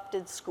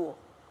disrupted school.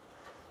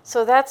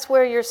 So that's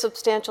where your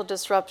substantial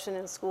disruption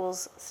in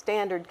schools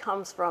standard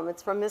comes from.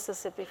 It's from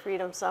Mississippi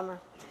Freedom Summer.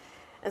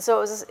 And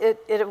so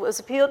it was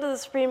appealed to the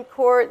Supreme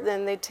Court,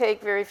 then they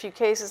take very few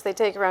cases. They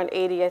take around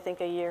 80, I think,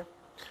 a year.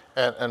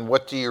 And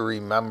what do you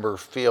remember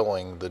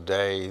feeling the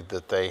day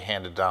that they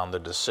handed down the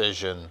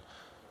decision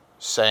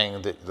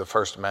saying that the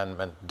First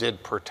Amendment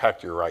did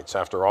protect your rights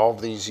after all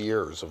these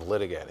years of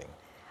litigating?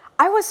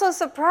 I was so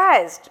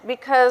surprised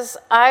because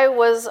I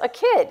was a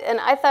kid, and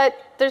I thought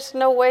there's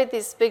no way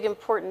these big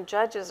important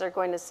judges are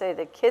going to say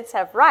that kids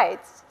have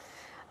rights.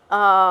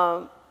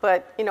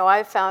 But you know,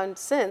 I've found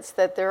since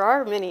that there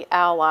are many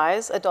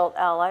allies, adult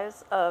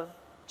allies of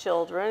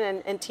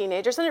children and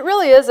teenagers, and it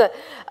really is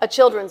a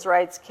children's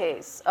rights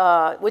case,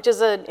 which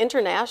is an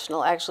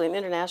international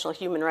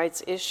human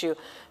rights issue,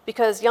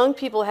 because young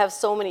people have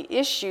so many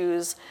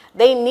issues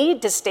they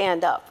need to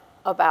stand up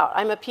about.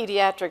 I'm a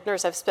pediatric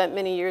nurse. I've spent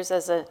many years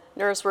as a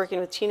nurse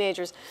working with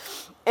teenagers,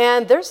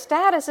 and their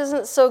status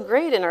isn't so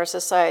great in our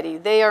society.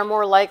 They are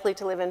more likely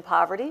to live in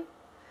poverty.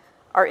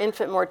 Our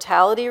infant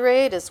mortality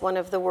rate is one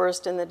of the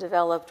worst in the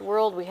developed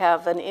world. We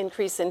have an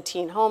increase in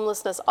teen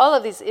homelessness, all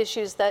of these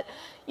issues that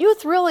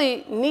youth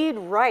really need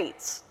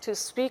rights to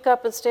speak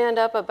up and stand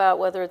up about,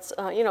 whether it's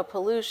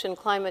pollution,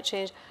 climate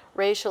change,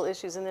 racial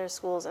issues in their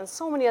schools, and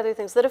so many other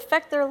things that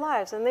affect their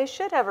lives, and they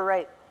should have a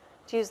right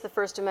to use the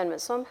First Amendment.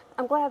 So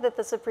I'm glad that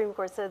the Supreme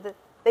Court said that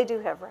they do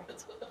have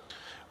rights.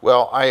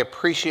 Well, I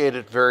appreciate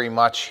it very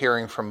much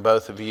hearing from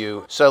both of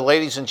you. So,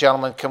 ladies and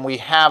gentlemen, can we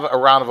have a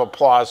round of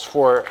applause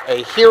for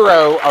a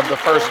hero of the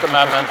First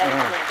Amendment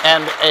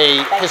and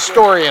a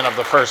historian of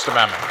the First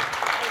Amendment?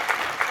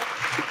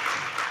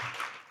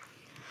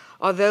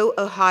 Although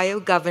Ohio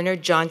Governor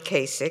John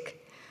Kasich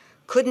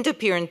couldn't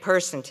appear in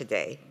person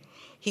today,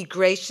 he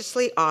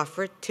graciously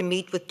offered to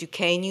meet with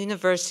Duquesne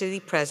University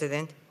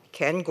President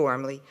Ken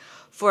Gormley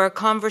for a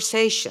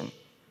conversation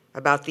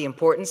about the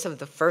importance of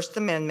the First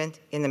Amendment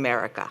in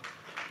America.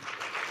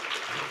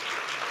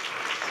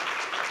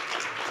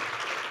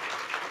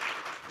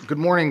 Good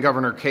morning,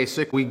 Governor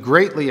Kasich. We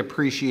greatly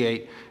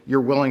appreciate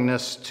your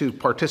willingness to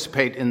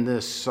participate in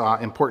this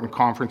important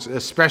conference,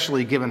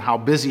 especially given how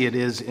busy it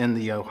is in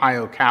the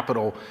Ohio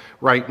Capitol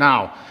right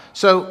now.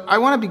 So I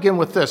want to begin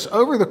with this.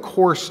 Over the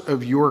course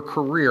of your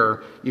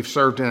career, you've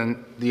served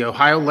in the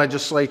Ohio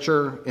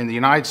legislature, in the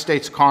United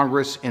States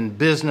Congress, in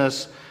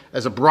business,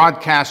 as a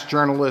broadcast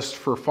journalist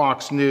for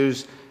Fox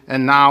News,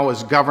 and now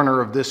as governor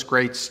of this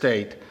great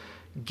state.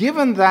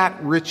 Given that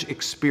rich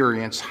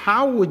experience,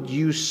 how would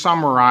you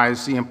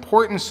summarize the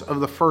importance of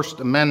the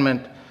First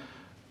Amendment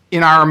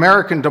in our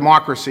American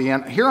democracy?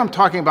 And here I'm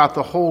talking about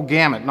the whole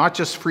gamut, not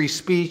just free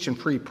speech and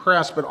free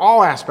press, but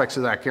all aspects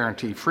of that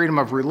guarantee: freedom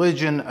of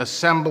religion,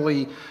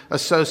 assembly,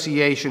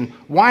 association.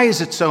 Why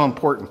is it so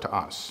important to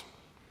us?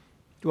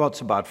 Well,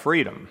 it's about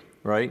freedom,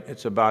 right?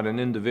 It's about an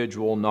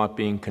individual not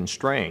being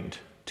constrained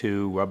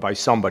by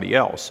somebody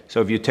else. So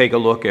if you take a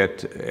look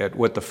at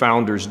what the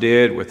founders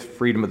did with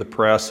freedom of the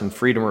press and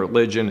freedom of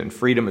religion and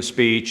freedom of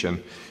speech,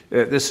 and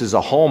this is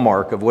a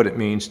hallmark of what it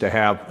means to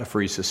have a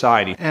free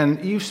society.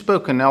 And you've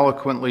spoken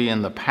eloquently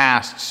in the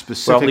past,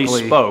 specifically. Well, at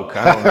least spoke.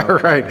 I don't know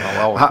right.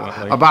 how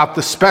eloquently. About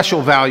the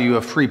special value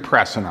of free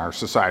press in our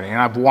society. And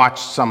I've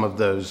watched some of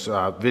those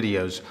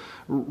videos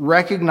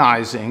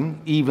recognizing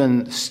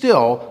even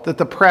still that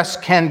the press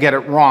can get it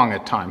wrong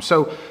at times.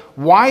 So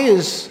why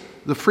is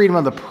the freedom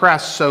of the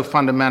press so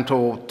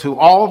fundamental to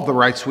all of the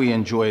rights we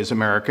enjoy as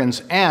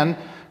Americans, and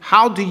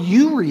how do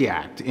you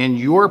react in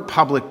your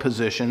public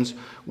positions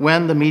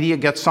when the media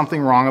gets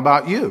something wrong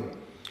about you?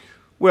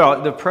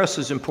 Well, the press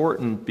is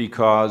important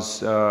because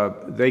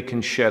they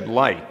can shed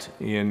light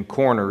in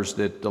corners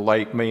that the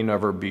light may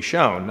never be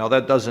shown. Now,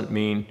 that doesn't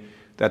mean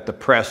that the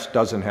press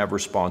doesn't have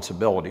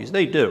responsibilities.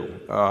 They do.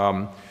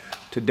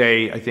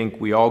 Today, I think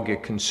we all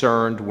get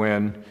concerned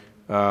when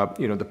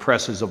the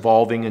press is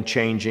evolving and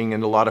changing,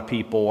 and a lot of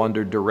people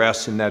under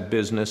duress in that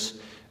business.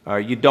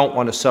 You don't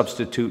want to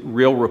substitute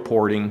real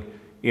reporting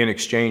in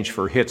exchange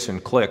for hits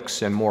and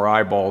clicks and more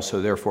eyeballs,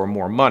 so therefore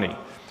more money.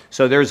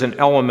 So there's an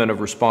element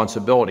of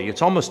responsibility.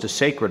 It's almost a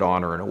sacred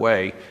honor in a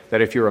way that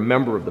if you're a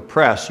member of the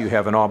press, you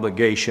have an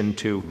obligation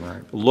to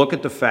look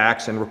at the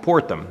facts and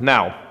report them.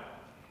 Now,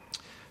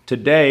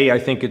 today, I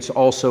think it's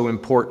also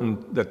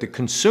important that the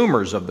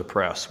consumers of the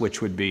press, which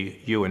would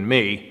be you and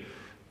me,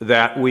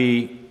 that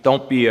we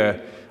don't be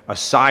a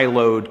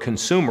siloed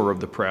consumer of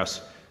the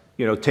press.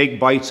 Take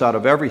bites out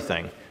of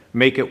everything,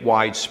 make it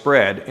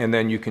widespread, and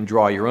then you can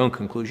draw your own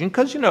conclusion.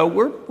 Because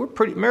we're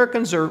pretty,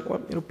 Americans are,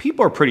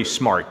 people are pretty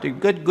smart. They've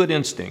got good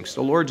instincts.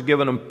 The Lord's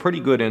given them pretty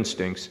good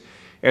instincts,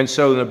 and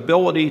so the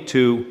ability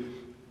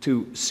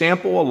to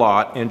sample a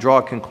lot and draw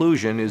a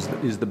conclusion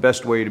is the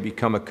best way to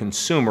become a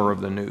consumer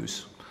of the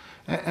news.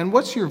 And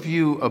what's your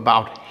view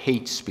about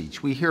hate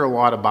speech? We hear a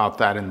lot about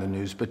that in the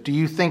news, but do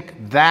you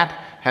think that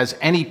has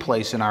any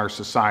place in our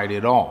society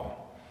at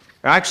all?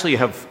 I actually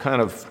have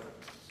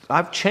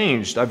I've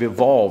changed, I've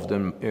evolved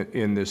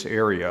in this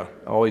area,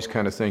 always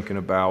kind of thinking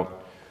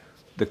about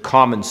the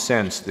common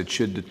sense that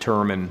should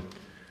determine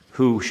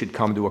who should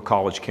come to a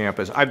college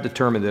campus. I've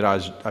determined that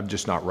I'm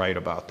just not right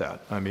about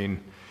that. I mean,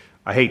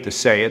 I hate to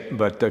say it,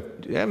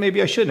 but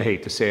maybe I shouldn't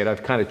hate to say it.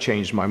 I've kind of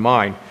changed my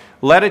mind.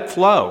 Let it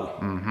flow.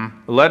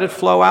 Mm-hmm. Let it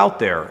flow out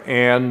there.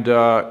 And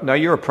now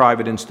you're a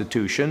private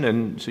institution,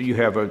 and so you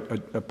have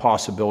a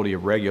possibility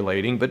of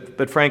regulating,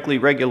 but frankly,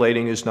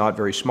 regulating is not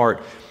very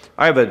smart.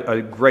 I have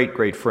a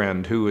great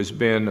friend who has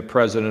been the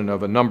president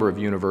of a number of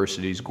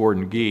universities,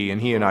 Gordon Gee, and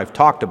he and I have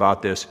talked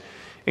about this.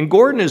 And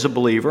Gordon is a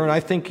believer, and I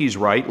think he's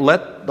right.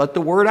 Let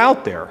the word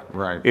out there.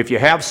 Right. If you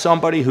have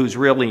somebody who's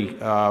really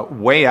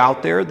way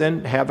out there,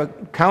 then have a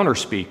counter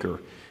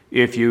speaker.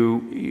 If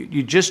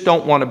you just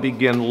don't want to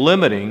begin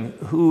limiting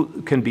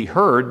who can be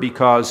heard,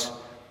 because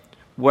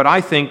what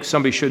I think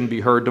somebody shouldn't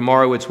be heard,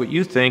 tomorrow it's what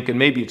you think, and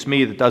maybe it's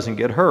me that doesn't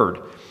get heard.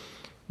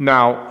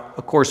 Now,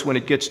 of course, when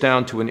it gets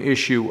down to an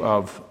issue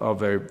of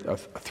a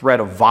threat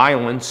of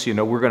violence,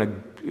 we're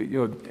going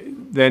to,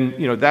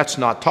 then that's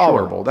not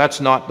tolerable. Sure.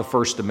 That's not the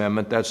First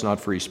Amendment. That's not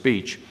free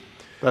speech.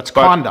 That's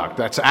conduct.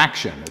 That's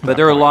action. But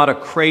there are a lot of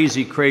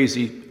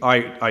crazy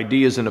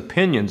ideas and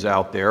opinions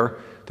out there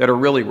that are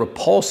really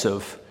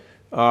repulsive,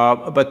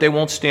 but they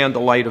won't stand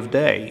the light of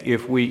day.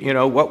 If we,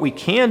 what we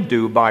can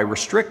do by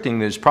restricting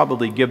this,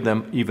 probably give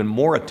them even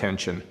more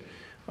attention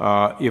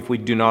if we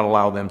do not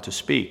allow them to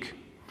speak.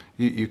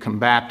 You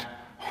combat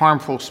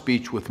harmful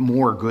speech with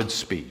more good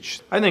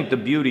speech. I think the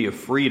beauty of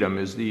freedom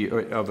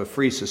of a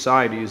free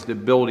society is the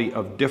ability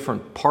of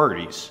different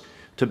parties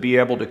to be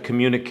able to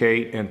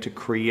communicate and to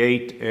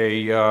create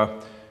a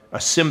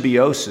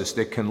symbiosis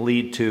that can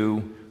lead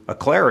to a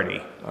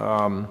clarity.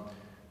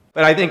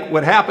 But I think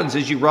what happens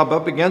is you rub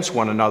up against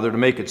one another to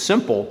make it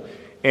simple,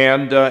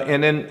 and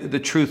then the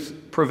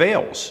truth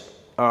prevails.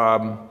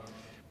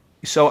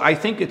 So I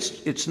think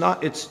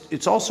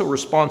it's also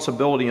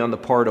responsibility on the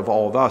part of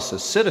all of us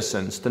as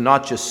citizens to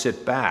not just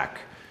sit back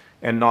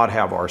and not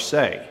have our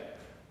say.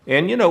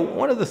 And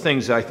one of the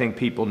things I think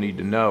people need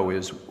to know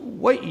is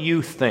what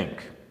you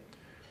think.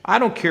 I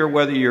don't care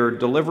whether you're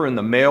delivering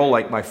the mail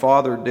like my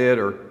father did,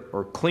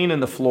 or cleaning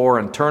the floor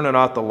and turning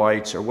out the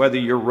lights, or whether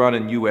you're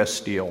running U.S.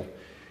 Steel.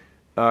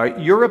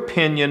 Your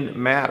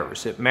opinion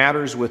matters. It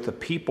matters with the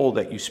people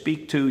that you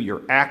speak to.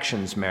 Your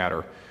actions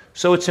matter.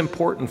 So it's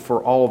important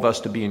for all of us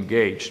to be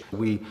engaged.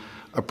 We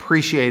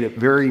appreciate it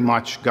very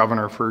much,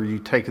 Governor, for you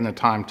taking the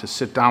time to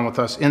sit down with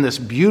us in this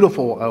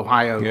beautiful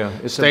Ohio State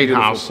House. It's a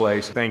beautiful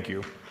place. Thank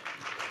you.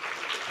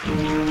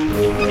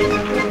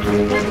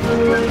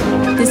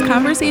 This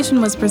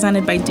conversation was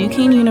presented by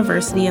Duquesne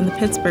University and the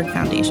Pittsburgh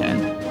Foundation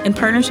in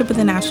partnership with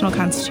the National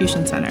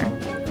Constitution Center.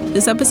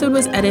 This episode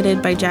was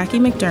edited by Jackie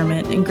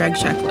McDermott and Greg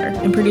Scheckler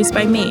and produced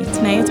by me,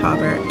 Tanea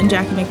Tauber, and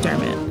Jackie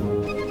McDermott.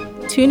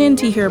 Tune in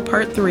to hear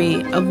Part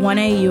 3 of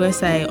 1A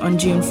USA on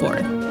June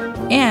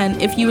 4th.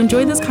 And if you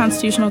enjoyed this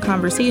constitutional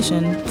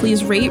conversation,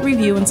 please rate,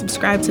 review, and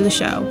subscribe to the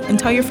show, and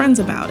tell your friends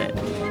about it.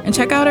 And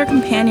check out our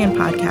companion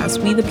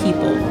podcast, We the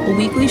People, a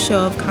weekly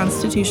show of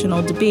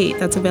constitutional debate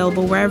that's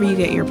available wherever you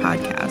get your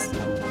podcasts.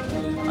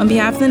 On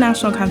behalf of the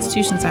National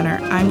Constitution Center,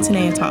 I'm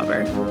Tanea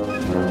Tauber.